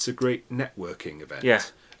it's a great networking event. Yeah.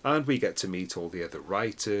 And we get to meet all the other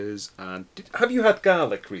writers. And have you had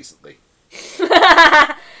garlic recently?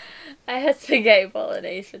 I had spaghetti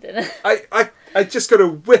bolognese for dinner. I just got a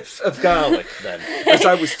whiff of garlic then as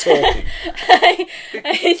I was talking.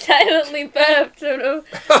 I silently burped so no.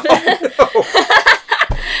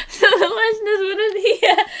 So the listeners wouldn't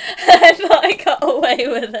hear. I thought I got away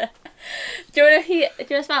with it. Do you want to hear? Do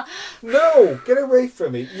you want to smell? No, get away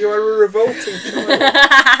from me. You are a revolting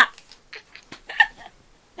child.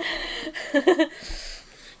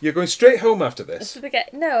 You're going straight home after this.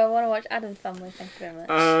 Spaghetti. No, I want to watch Addams Family. Thank you very much.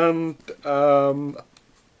 And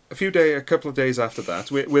a couple of days after that,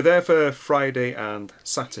 we're there for Friday and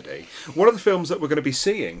Saturday. One of the films that we're going to be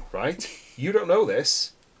seeing, right? You don't know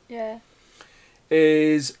this. Yeah.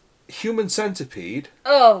 Is Human Centipede.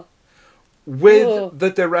 Oh. With the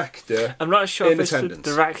director. I'm not sure in if it's attendance.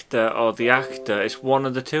 the director or the actor. It's one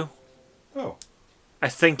of the two. Oh. I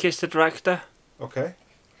think it's the director. Okay.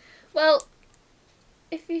 Well,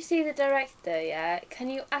 if you see the director, yeah, can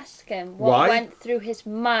you ask him what Why? went through his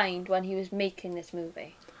mind when he was making this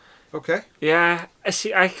movie? Okay. Yeah,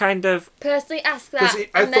 I kind of... Personally, ask that. Because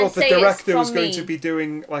I and then thought the say it's director was from going me. to be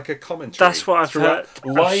doing like a commentary. That's what I've heard.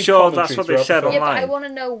 I'm Live sure that's commentary what they throughout said the film. Yeah, but online. I want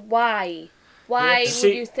to know why. Why See-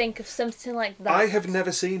 would you think of something like that? I have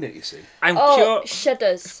never seen it, you see. I'm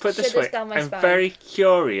shudders. Put it this Shudders way, down my I'm spine. very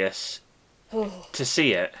curious to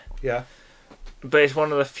see it, Yeah. but it's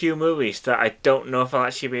one of the few movies that I don't know if I'll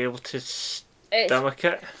actually be able to stomach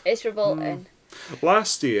it. It's revolting.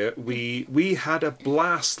 Last year, we had a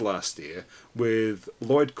blast last year with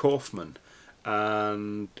Lloyd Kaufman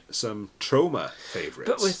and some trauma favourites.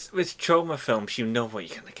 But with trauma films, you know what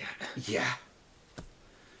you're going to get. Yeah.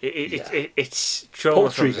 It's trauma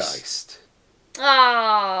films. Poltergeist. Oh,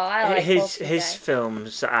 I like His Poltergeist.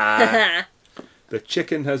 films are... The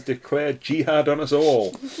chicken has declared jihad on us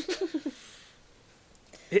all.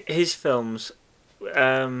 his films...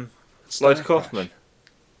 Lloyd Star Kaufman. Crash.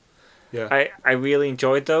 Yeah. I really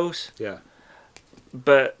enjoyed those. Yeah.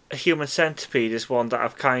 But Human Centipede is one that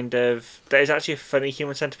I've kind of... That is actually a funny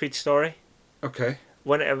Human Centipede story. Okay.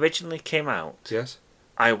 When it originally came out, Yes.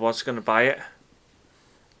 I was going to buy it.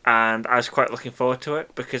 And I was quite looking forward to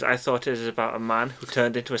it because I thought it was about a man who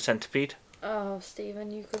turned into a centipede. Oh,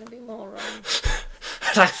 Stephen, you couldn't be more wrong.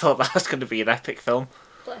 And I thought that was going to be an epic film.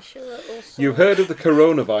 Bless your little soul. You heard of the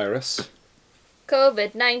coronavirus?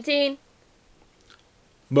 COVID-19.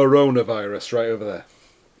 Moronavirus, right over there.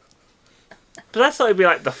 But I thought it'd be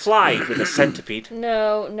like The Fly with a centipede.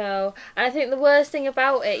 No. And I think the worst thing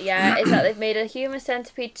about it, yeah, is that they've made a Human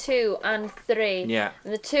Centipede 2 and 3. Yeah.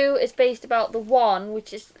 And the 2 is based about the 1,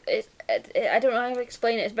 which is I don't know how to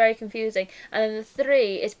explain it, it's very confusing. And then the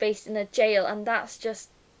 3 is based in a jail, and that's just...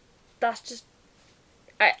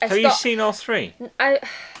 Have you seen all three? I've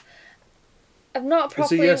not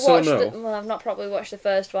properly yes or watched no? I've not properly watched the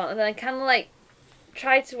first one, and then I kind of like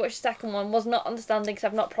tried to watch the second one, was not understanding because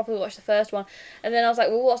I've not properly watched the first one, and then I was like,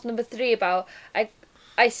 well, what's number 3 about?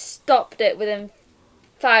 I stopped it within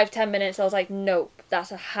 5-10 minutes. I was like, nope,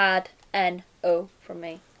 that's a hard NO from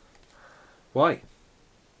me. Why?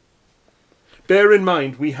 Bear in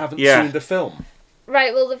mind, we haven't seen the film.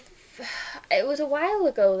 Right, well, it was a while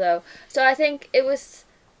ago though, so I think it was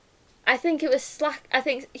slack. I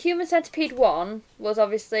think Human Centipede 1 was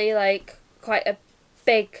obviously like quite a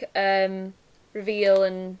big reveal,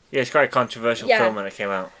 and Yeah, it's quite a controversial film when it came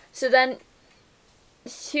out. so then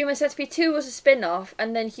Human Centipede 2 was a spin-off,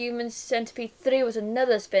 and then Human Centipede 3 was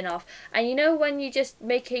another spin-off. And you know when you're just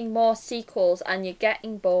making more sequels and you're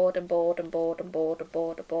getting bored and bored and bored and bored and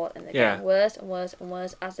bored and bored, and they're getting worse and worse and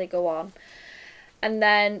worse as they go on. And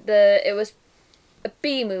then it was a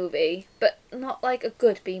B movie, but not like a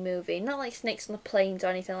good B movie, not like Snakes on the Plains or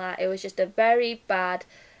anything like that. It was just a very bad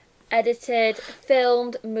edited,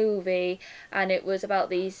 filmed movie, and it was about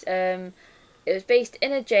these it was based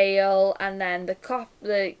in a jail, and then the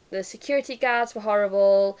security guards were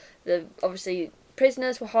horrible, the obviously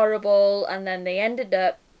prisoners were horrible, and then they ended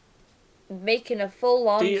up making a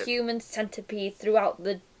full-on human centipede throughout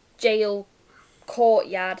the jail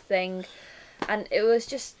courtyard thing, and it was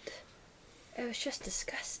just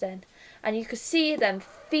disgusting. And you could see them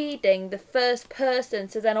feeding the first person,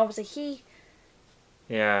 so then obviously he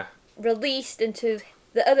released into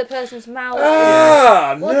the other person's mouth.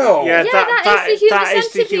 No! Yeah, that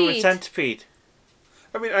is the human centipede.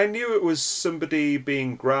 I mean, I knew it was somebody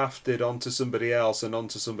being grafted onto somebody else and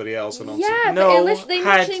onto somebody else and onto but no, it literally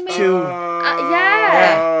had made... to.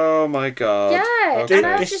 Oh my god. Yeah, Okay. and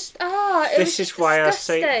I was just, this is why I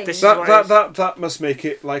say this. That must make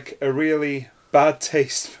it like a really bad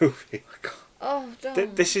taste movie. Oh,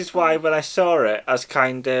 don't. This is why when I saw it,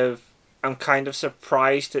 I'm kind of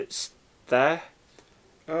surprised it's there.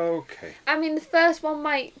 Okay. I mean, the first one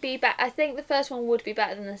might be better. I think the first one would be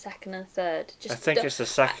better than the second and third. I think it's the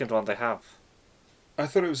second one they have. I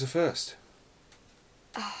thought it was the first.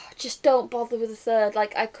 Just don't bother with the third.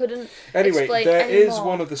 Like, I couldn't Anyway, explain there anymore. is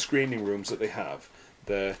one of the screening rooms that they have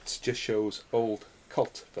that just shows old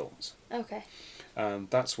cult films. Okay. And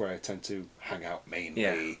that's where I tend to hang out mainly.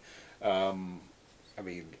 Yeah. I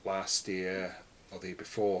mean, last year, or the year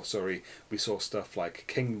before, sorry, we saw stuff like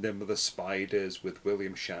Kingdom of the Spiders with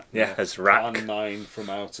William Shatner. Yeah, as Rack. Plan 9 from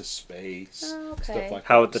Outer Space. Oh, okay. Stuff like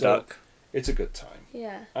Howard that. the Duck. It's a good time.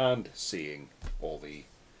 Yeah. And seeing all the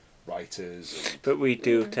writers. And But we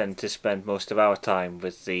do tend to spend most of our time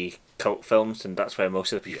with the cult films, and that's where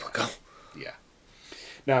most of the people go. Yeah.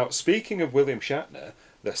 Now, speaking of William Shatner,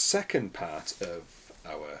 the second part of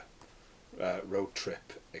our road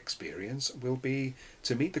trip experience will be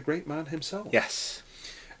to meet the great man himself. Yes.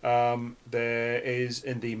 There is,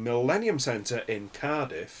 in the Millennium Centre in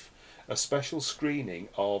Cardiff, a special screening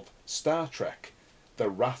of Star Trek, The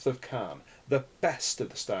Wrath of Khan, the best of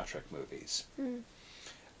the Star Trek movies.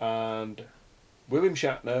 And William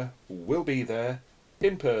Shatner will be there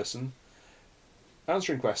in person,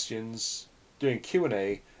 answering questions, doing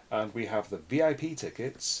Q&A, and we have the VIP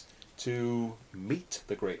tickets to meet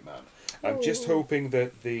the great man. I'm just hoping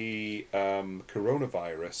that the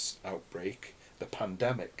coronavirus outbreak, the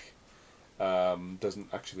pandemic, doesn't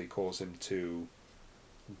actually cause him to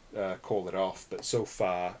call it off, but so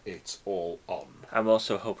far it's all on. I'm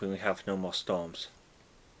also hoping we have no more storms.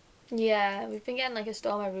 Yeah, we've been getting like a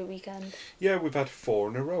storm every weekend. Yeah, we've had 4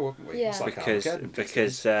 in a row, haven't we? Yeah. It's like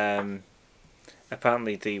Because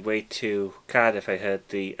apparently the way to Cardiff, I heard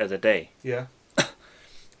the other day. Yeah.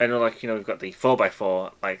 I know, like, we've got the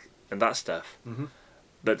 4x4, like, and that stuff. Mm-hmm.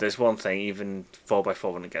 But there's one thing, even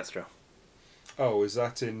 4x4 wouldn't get through. Oh, is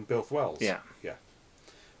that in Bilth Wells? Yeah. Yeah.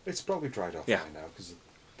 It's probably dried off by now, because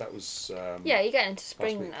that was... yeah, you're getting into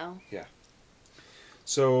spring now. Yeah.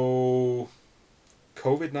 So,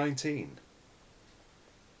 COVID-19.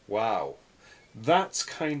 Wow. That's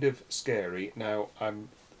kind of scary. Now, I'm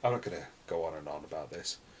not going to go on and on about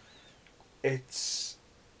this. It's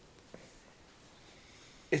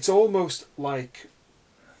almost like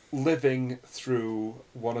living through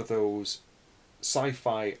one of those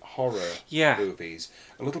sci-fi horror movies.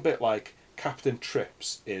 A little bit like Captain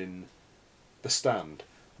Trips in The Stand,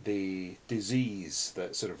 the disease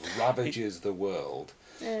that sort of ravages the world.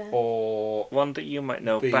 Yeah. Or one that you might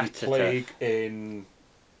know the better. plague in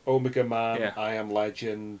Omega Man, Yeah. I Am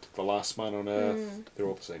Legend, The Last Man on Earth. They're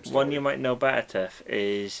all the same story. One you might know better, Tiff,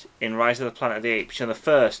 is in Rise of the Planet of the Apes. The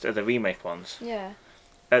first of the remake ones. Yeah.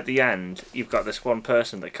 At the end, you've got this one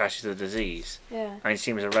person that catches the disease. Yeah. And he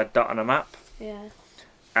seems a red dot on a map. Yeah.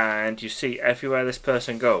 And you see everywhere this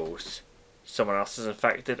person goes, someone else is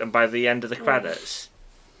infected. And by the end of the credits,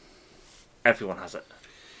 everyone has it.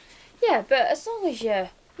 Yeah, but as long as you're,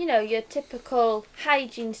 your typical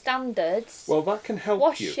hygiene standards. Well, that can help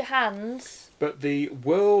wash you. Your hands. But the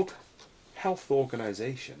World Health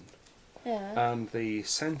Organization and the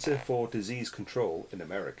Center for Disease Control in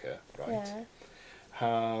America,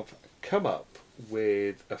 have come up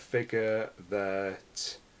with a figure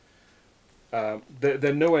that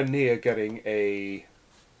they're nowhere near getting a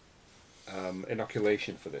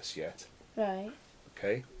inoculation for this yet. Right.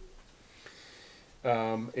 Okay.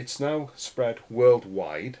 It's now spread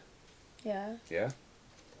worldwide. Yeah. Yeah.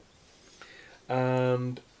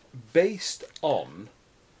 And based on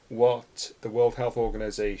what the World Health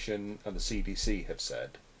Organization and the CDC have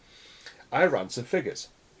said, I ran some figures.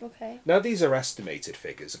 Okay. Now, these are estimated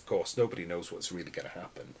figures, of course. Nobody knows what's really going to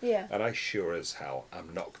happen. Yeah. And I sure as hell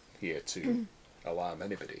am not here to alarm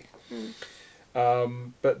anybody.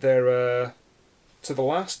 But there are, to the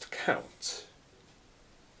last count,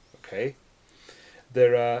 okay,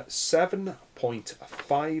 there are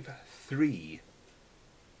 7.53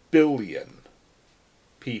 billion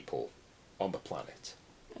people on the planet.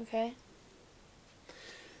 Okay.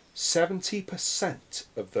 70%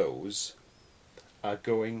 of those are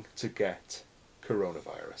going to get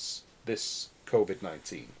coronavirus, this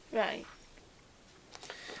COVID-19. Right.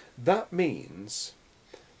 That means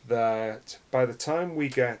that by the time we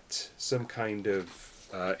get some kind of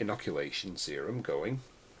inoculation serum going,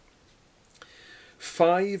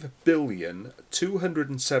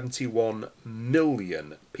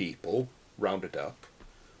 5,271,000,000 people, rounded up,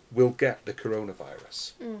 will get the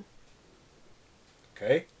coronavirus.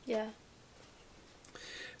 Okay? Yeah.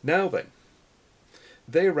 Now then,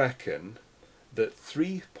 they reckon that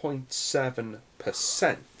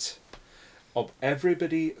 3.7% of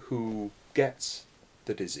everybody who gets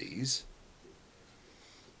the disease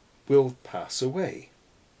will pass away.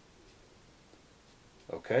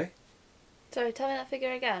 Okay? Sorry, tell me that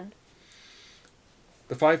figure again.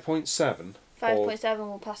 The 5.7... 5.7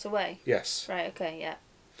 will pass away. Yes. Right, okay, yeah.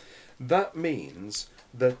 That means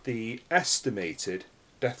that the estimated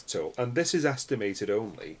death toll, and this is estimated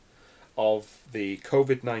only, of the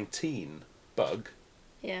COVID-19 bug,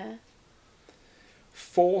 Yeah.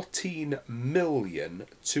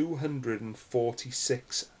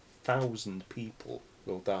 14,246,000 people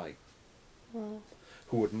will die Well,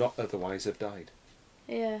 who would not otherwise have died.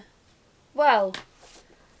 yeah. Well,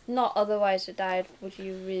 not otherwise have died. Would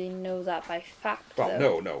you really know that by fact, Well,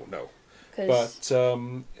 though? no. 'Cause-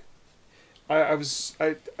 But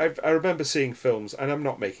I remember seeing films, and I'm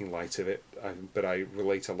not making light of it, but I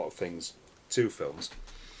relate a lot of things to films.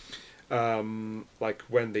 Like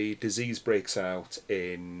when the disease breaks out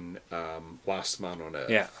in Last Man on Earth,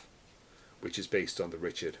 Yeah. which is based on the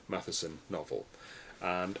Richard Matheson novel.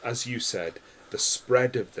 And as you said, the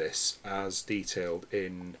spread of this, as detailed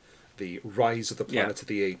in the Rise of the Planet of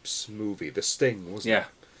the Apes movie, The Sting, wasn't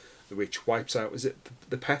it? Which wipes out, is it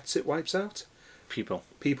the pets it wipes out? People.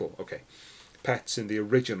 People, okay. Pets in the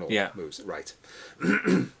original movies, right.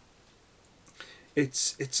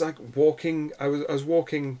 It's like walking. I was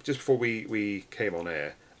walking just before we came on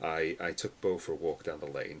air. I took Bo for a walk down the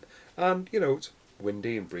lane, and it's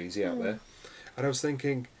windy and breezy out there, and I was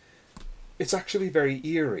thinking, it's actually very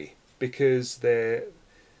eerie because there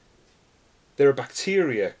are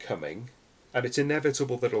bacteria coming, and it's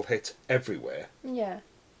inevitable that it'll hit everywhere. Yeah.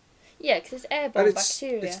 Yeah, because it's airborne And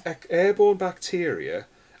bacteria. it's airborne bacteria.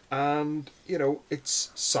 And,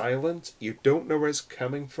 it's silent. You don't know where it's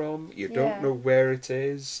coming from. You don't know where it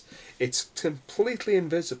is. It's completely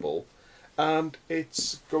invisible. And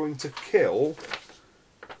it's going to kill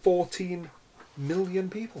 14 million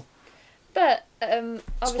people. But, It's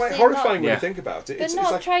obviously... quite horrifying when Yeah. you think about it. But It's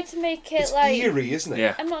not like, try to make it it's like... eerie, isn't it?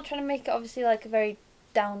 Yeah. I'm not trying to make it obviously like a very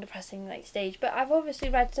down, depressing like stage, but I've obviously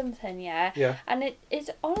read something, Yeah. and it's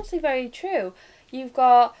honestly very true. You've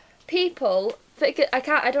got people...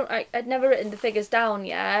 I'd never written the figures down,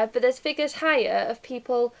 but there's figures higher of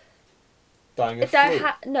people Dying of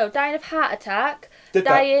flu. dying of heart attack, Did that-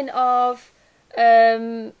 dying of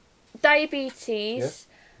diabetes,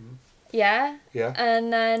 Yeah.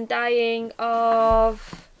 and then dying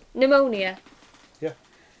of pneumonia. Yeah.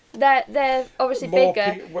 They're obviously More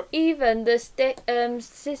bigger. Even the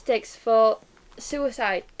statistics for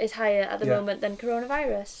suicide is higher at the moment than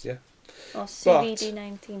coronavirus. Yeah. Or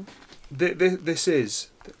CVD-19. This is,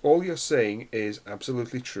 all you're saying is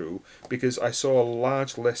absolutely true, because I saw a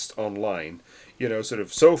large list online, sort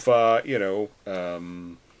of so far, a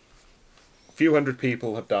few hundred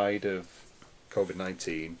people have died of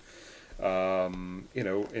COVID-19.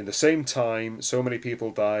 In the same time, so many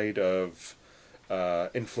people died of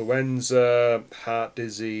influenza, heart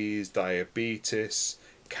disease, diabetes,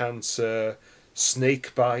 cancer,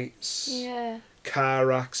 snake bites. Yeah.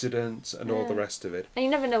 Car accidents and all the rest of it. And you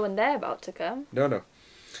never know when they're about to come. No.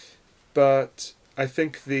 But I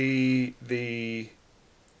think the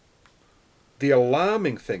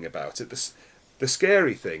alarming thing about it, the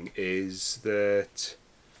scary thing is that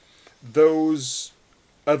those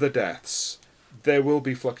other deaths, there will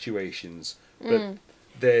be fluctuations, but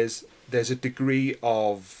there's a degree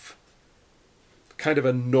of kind of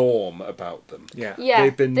a norm about them. Yeah.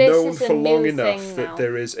 They've been this known is a for long new enough thing that now.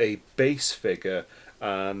 there is a base figure,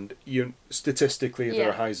 and statistically there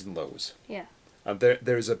are highs and lows. Yeah. and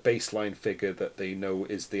there is a baseline figure that they know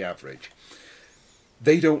is the average.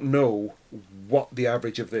 They don't know what the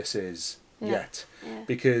average of this is yet,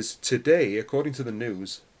 because today, according to the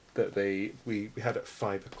news that we had at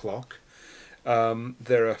 5 o'clock,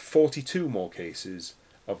 there are 42 more cases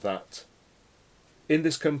of that in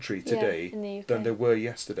this country today in the UK. than there were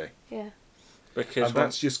yesterday. Yeah. Because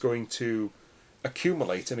That's just going to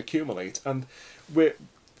accumulate, and we're,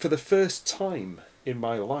 for the first time in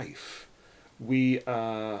my life, we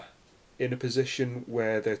are in a position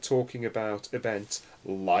where they're talking about events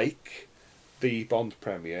like the Bond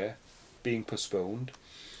premiere being postponed.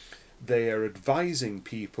 They are advising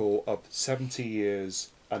people of 70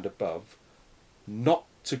 years and above not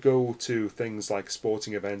to go to things like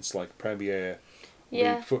sporting events like premiere,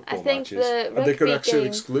 league football I think matches, and they could actually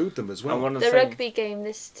exclude them as well. The rugby game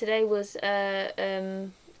today was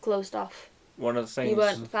closed off. One of the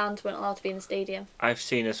things fans weren't allowed to be in the stadium. I've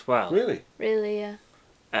seen as well. Really? Really, yeah.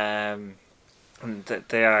 And that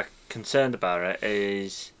they are concerned about it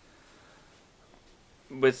is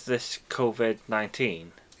with this COVID-19.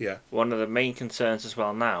 Yeah. One of the main concerns as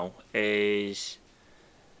well now is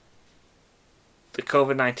the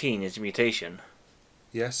COVID-19 is a mutation.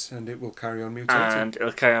 Yes, and it will carry on mutating. And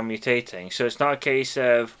it'll carry on mutating. So it's not a case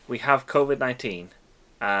of we have COVID-19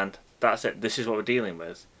 and that's it, this is what we're dealing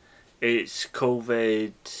with. It's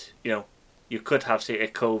COVID, you could have, say, a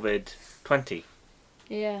COVID-20.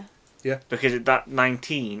 Yeah. Yeah. Because that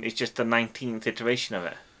 19 is just the 19th iteration of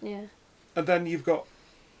it. Yeah. And then you've got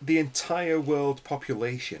the entire world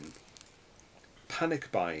population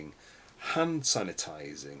panic buying, hand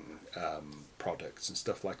sanitizing products and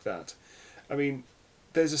stuff like that. I mean,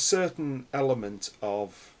 there's a certain element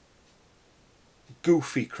of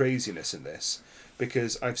goofy craziness in this,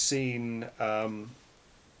 because I've seen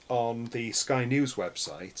on the Sky News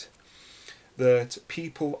website that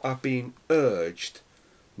people are being urged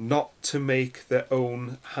not to make their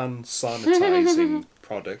own hand sanitizing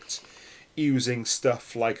products using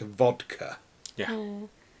stuff like vodka. Yeah.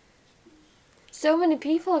 So many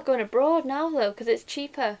people are going abroad now, though, because it's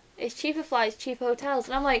cheaper. It's cheaper flights, cheaper hotels.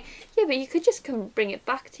 And I'm like, yeah, but you could just come bring it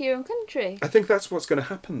back to your own country. I think that's what's going to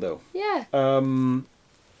happen, though. Yeah.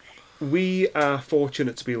 We are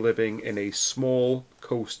fortunate to be living in a small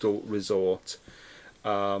coastal resort.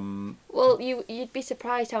 Well, you'd be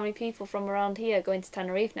surprised how many people from around here are going to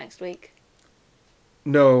Tenerife next week.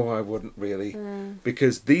 No, I wouldn't really.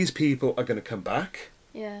 Because these people are going to come back.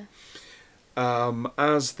 Yeah.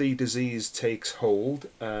 As the disease takes hold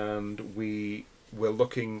and we're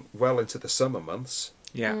looking well into the summer months.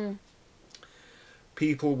 Yeah.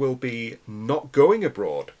 People will be not going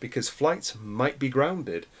abroad because flights might be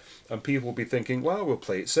grounded, and people will be thinking, well, we'll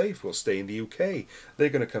play it safe, we'll stay in the UK. They're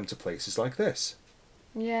going to come to places like this.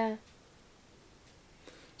 Yeah.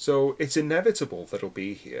 So it's inevitable that it'll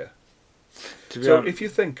be here. So if you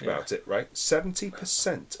think about it, right,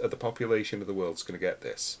 70% of the population of the world's going to get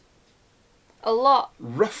this. A lot.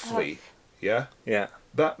 Roughly, yeah? Yeah.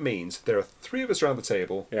 That means there are 3 of us around the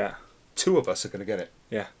table. Yeah. 2 of us are going to get it.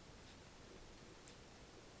 Yeah.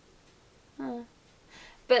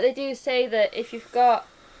 But they do say that if you've got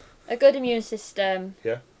a good immune system,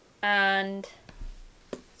 and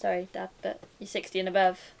sorry, Dad, but you're 60 and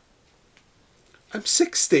above. I'm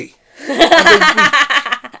 60.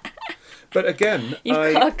 But again,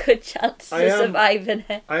 you've got a good chance of surviving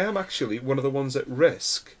it. I am actually one of the ones at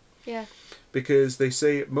risk. Yeah. Because they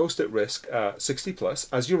say most at risk are 60 plus,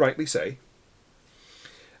 as you rightly say.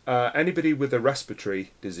 Anybody with a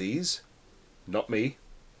respiratory disease, not me.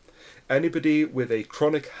 Anybody with a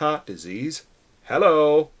chronic heart disease,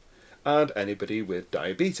 hello. And anybody with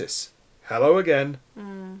diabetes, hello again.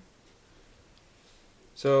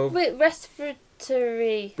 So. Wait,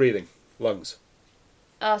 respiratory. Breathing, lungs.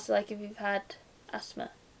 Oh, so like if you've had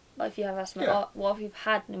asthma. What if you have asthma? Or what if you've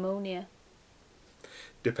had pneumonia?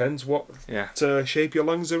 Depends what shape your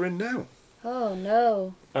lungs are in now. Oh,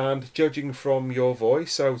 no. And judging from your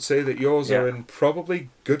voice, I would say that yours are in probably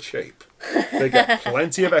good shape. They get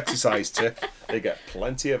plenty of exercise, Tiff. They get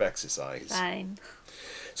plenty of exercise. Fine.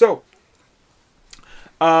 So,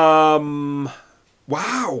 wow.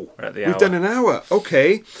 We've done an hour.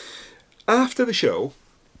 Okay. After the show,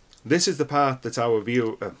 this is the part that our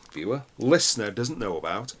listener doesn't know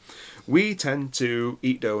about. We tend to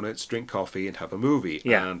eat donuts, drink coffee, and have a movie.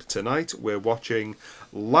 Yeah. And tonight we're watching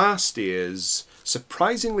last year's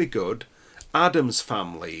surprisingly good Addams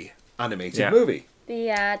Family animated movie. The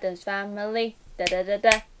Addams Family. Da da da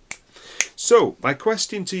da. So, my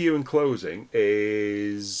question to you in closing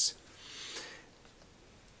is...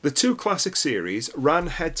 The 2 classic series ran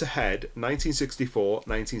head-to-head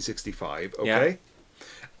 1964-1965, okay? Yeah.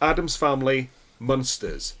 Addams Family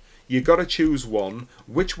Munsters. You got to choose one.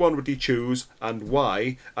 Which one would you choose and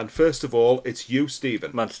why? And first of all, it's you,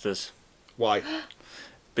 Stephen. Munsters. Why?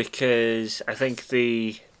 Because I think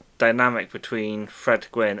the dynamic between Fred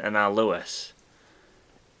Gwynn and Al Lewis,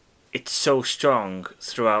 it's so strong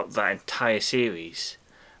throughout that entire series.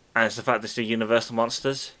 And it's the fact that it's the Universal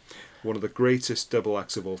Monsters. One of the greatest double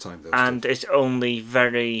acts of all time, those And two. it's only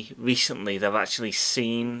very recently they've actually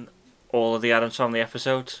seen all of the Addams Family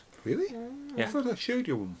episodes. Really? Yeah. I thought I showed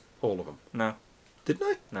you all of them. No. Didn't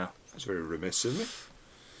I? No. That's very remiss of me.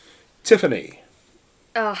 Tiffany,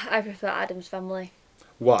 Oh, I prefer Addams Family.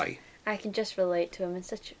 why? I can just relate to him in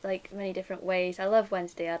such many different ways. I love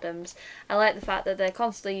Wednesday Addams. I like the fact that they're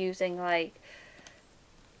constantly using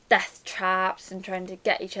death traps and trying to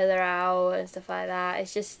get each other out and stuff like that.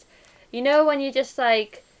 It's just, when you just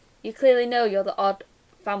you clearly know you're the odd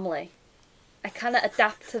family. I kind of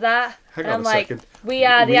adapt to that. Hang and on I'm a like, second. we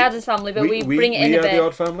are the Addams Family, but we bring it in we a are bit. the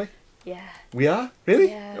Odd Family? Yeah. We are? Really?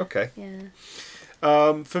 Yeah. Okay.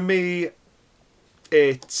 Yeah. For me,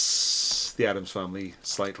 it's the Addams Family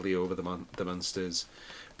slightly over the Munsters,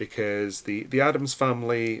 because the Addams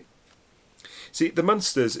Family. See, the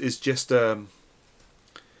Munsters is just a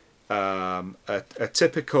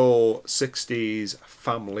typical 60s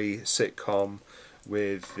family sitcom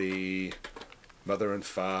with the mother and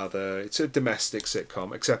father. It's a domestic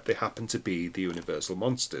sitcom, except they happen to be the Universal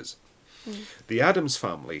Monsters. The Addams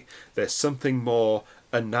Family, there's something more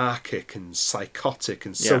anarchic and psychotic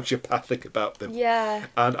and sociopathic about them. Yeah.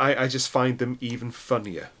 And I just find them even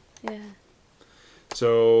funnier. Yeah.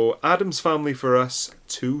 So, Addams Family for us,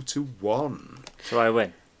 2-1. So I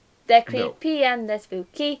win. They're creepy and they're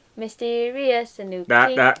spooky, mysterious and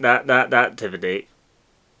nooky. That, Tiffany.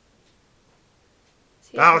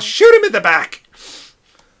 I'll shoot him in the back!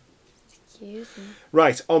 Excuse me.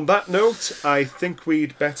 Right, on that note, I think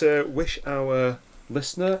we'd better wish our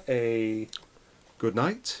listener a good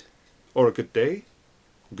night, or a good day,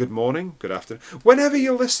 good morning, good afternoon. Whenever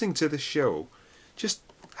you're listening to this show, just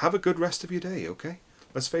have a good rest of your day, okay?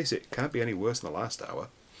 Let's face it can't be any worse than the last hour.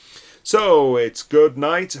 So, it's good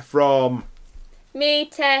night from... Me,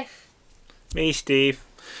 Tiff. Me, Steve.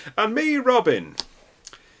 And me, Robin.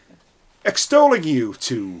 Extolling you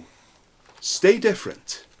to stay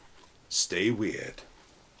different, stay weird.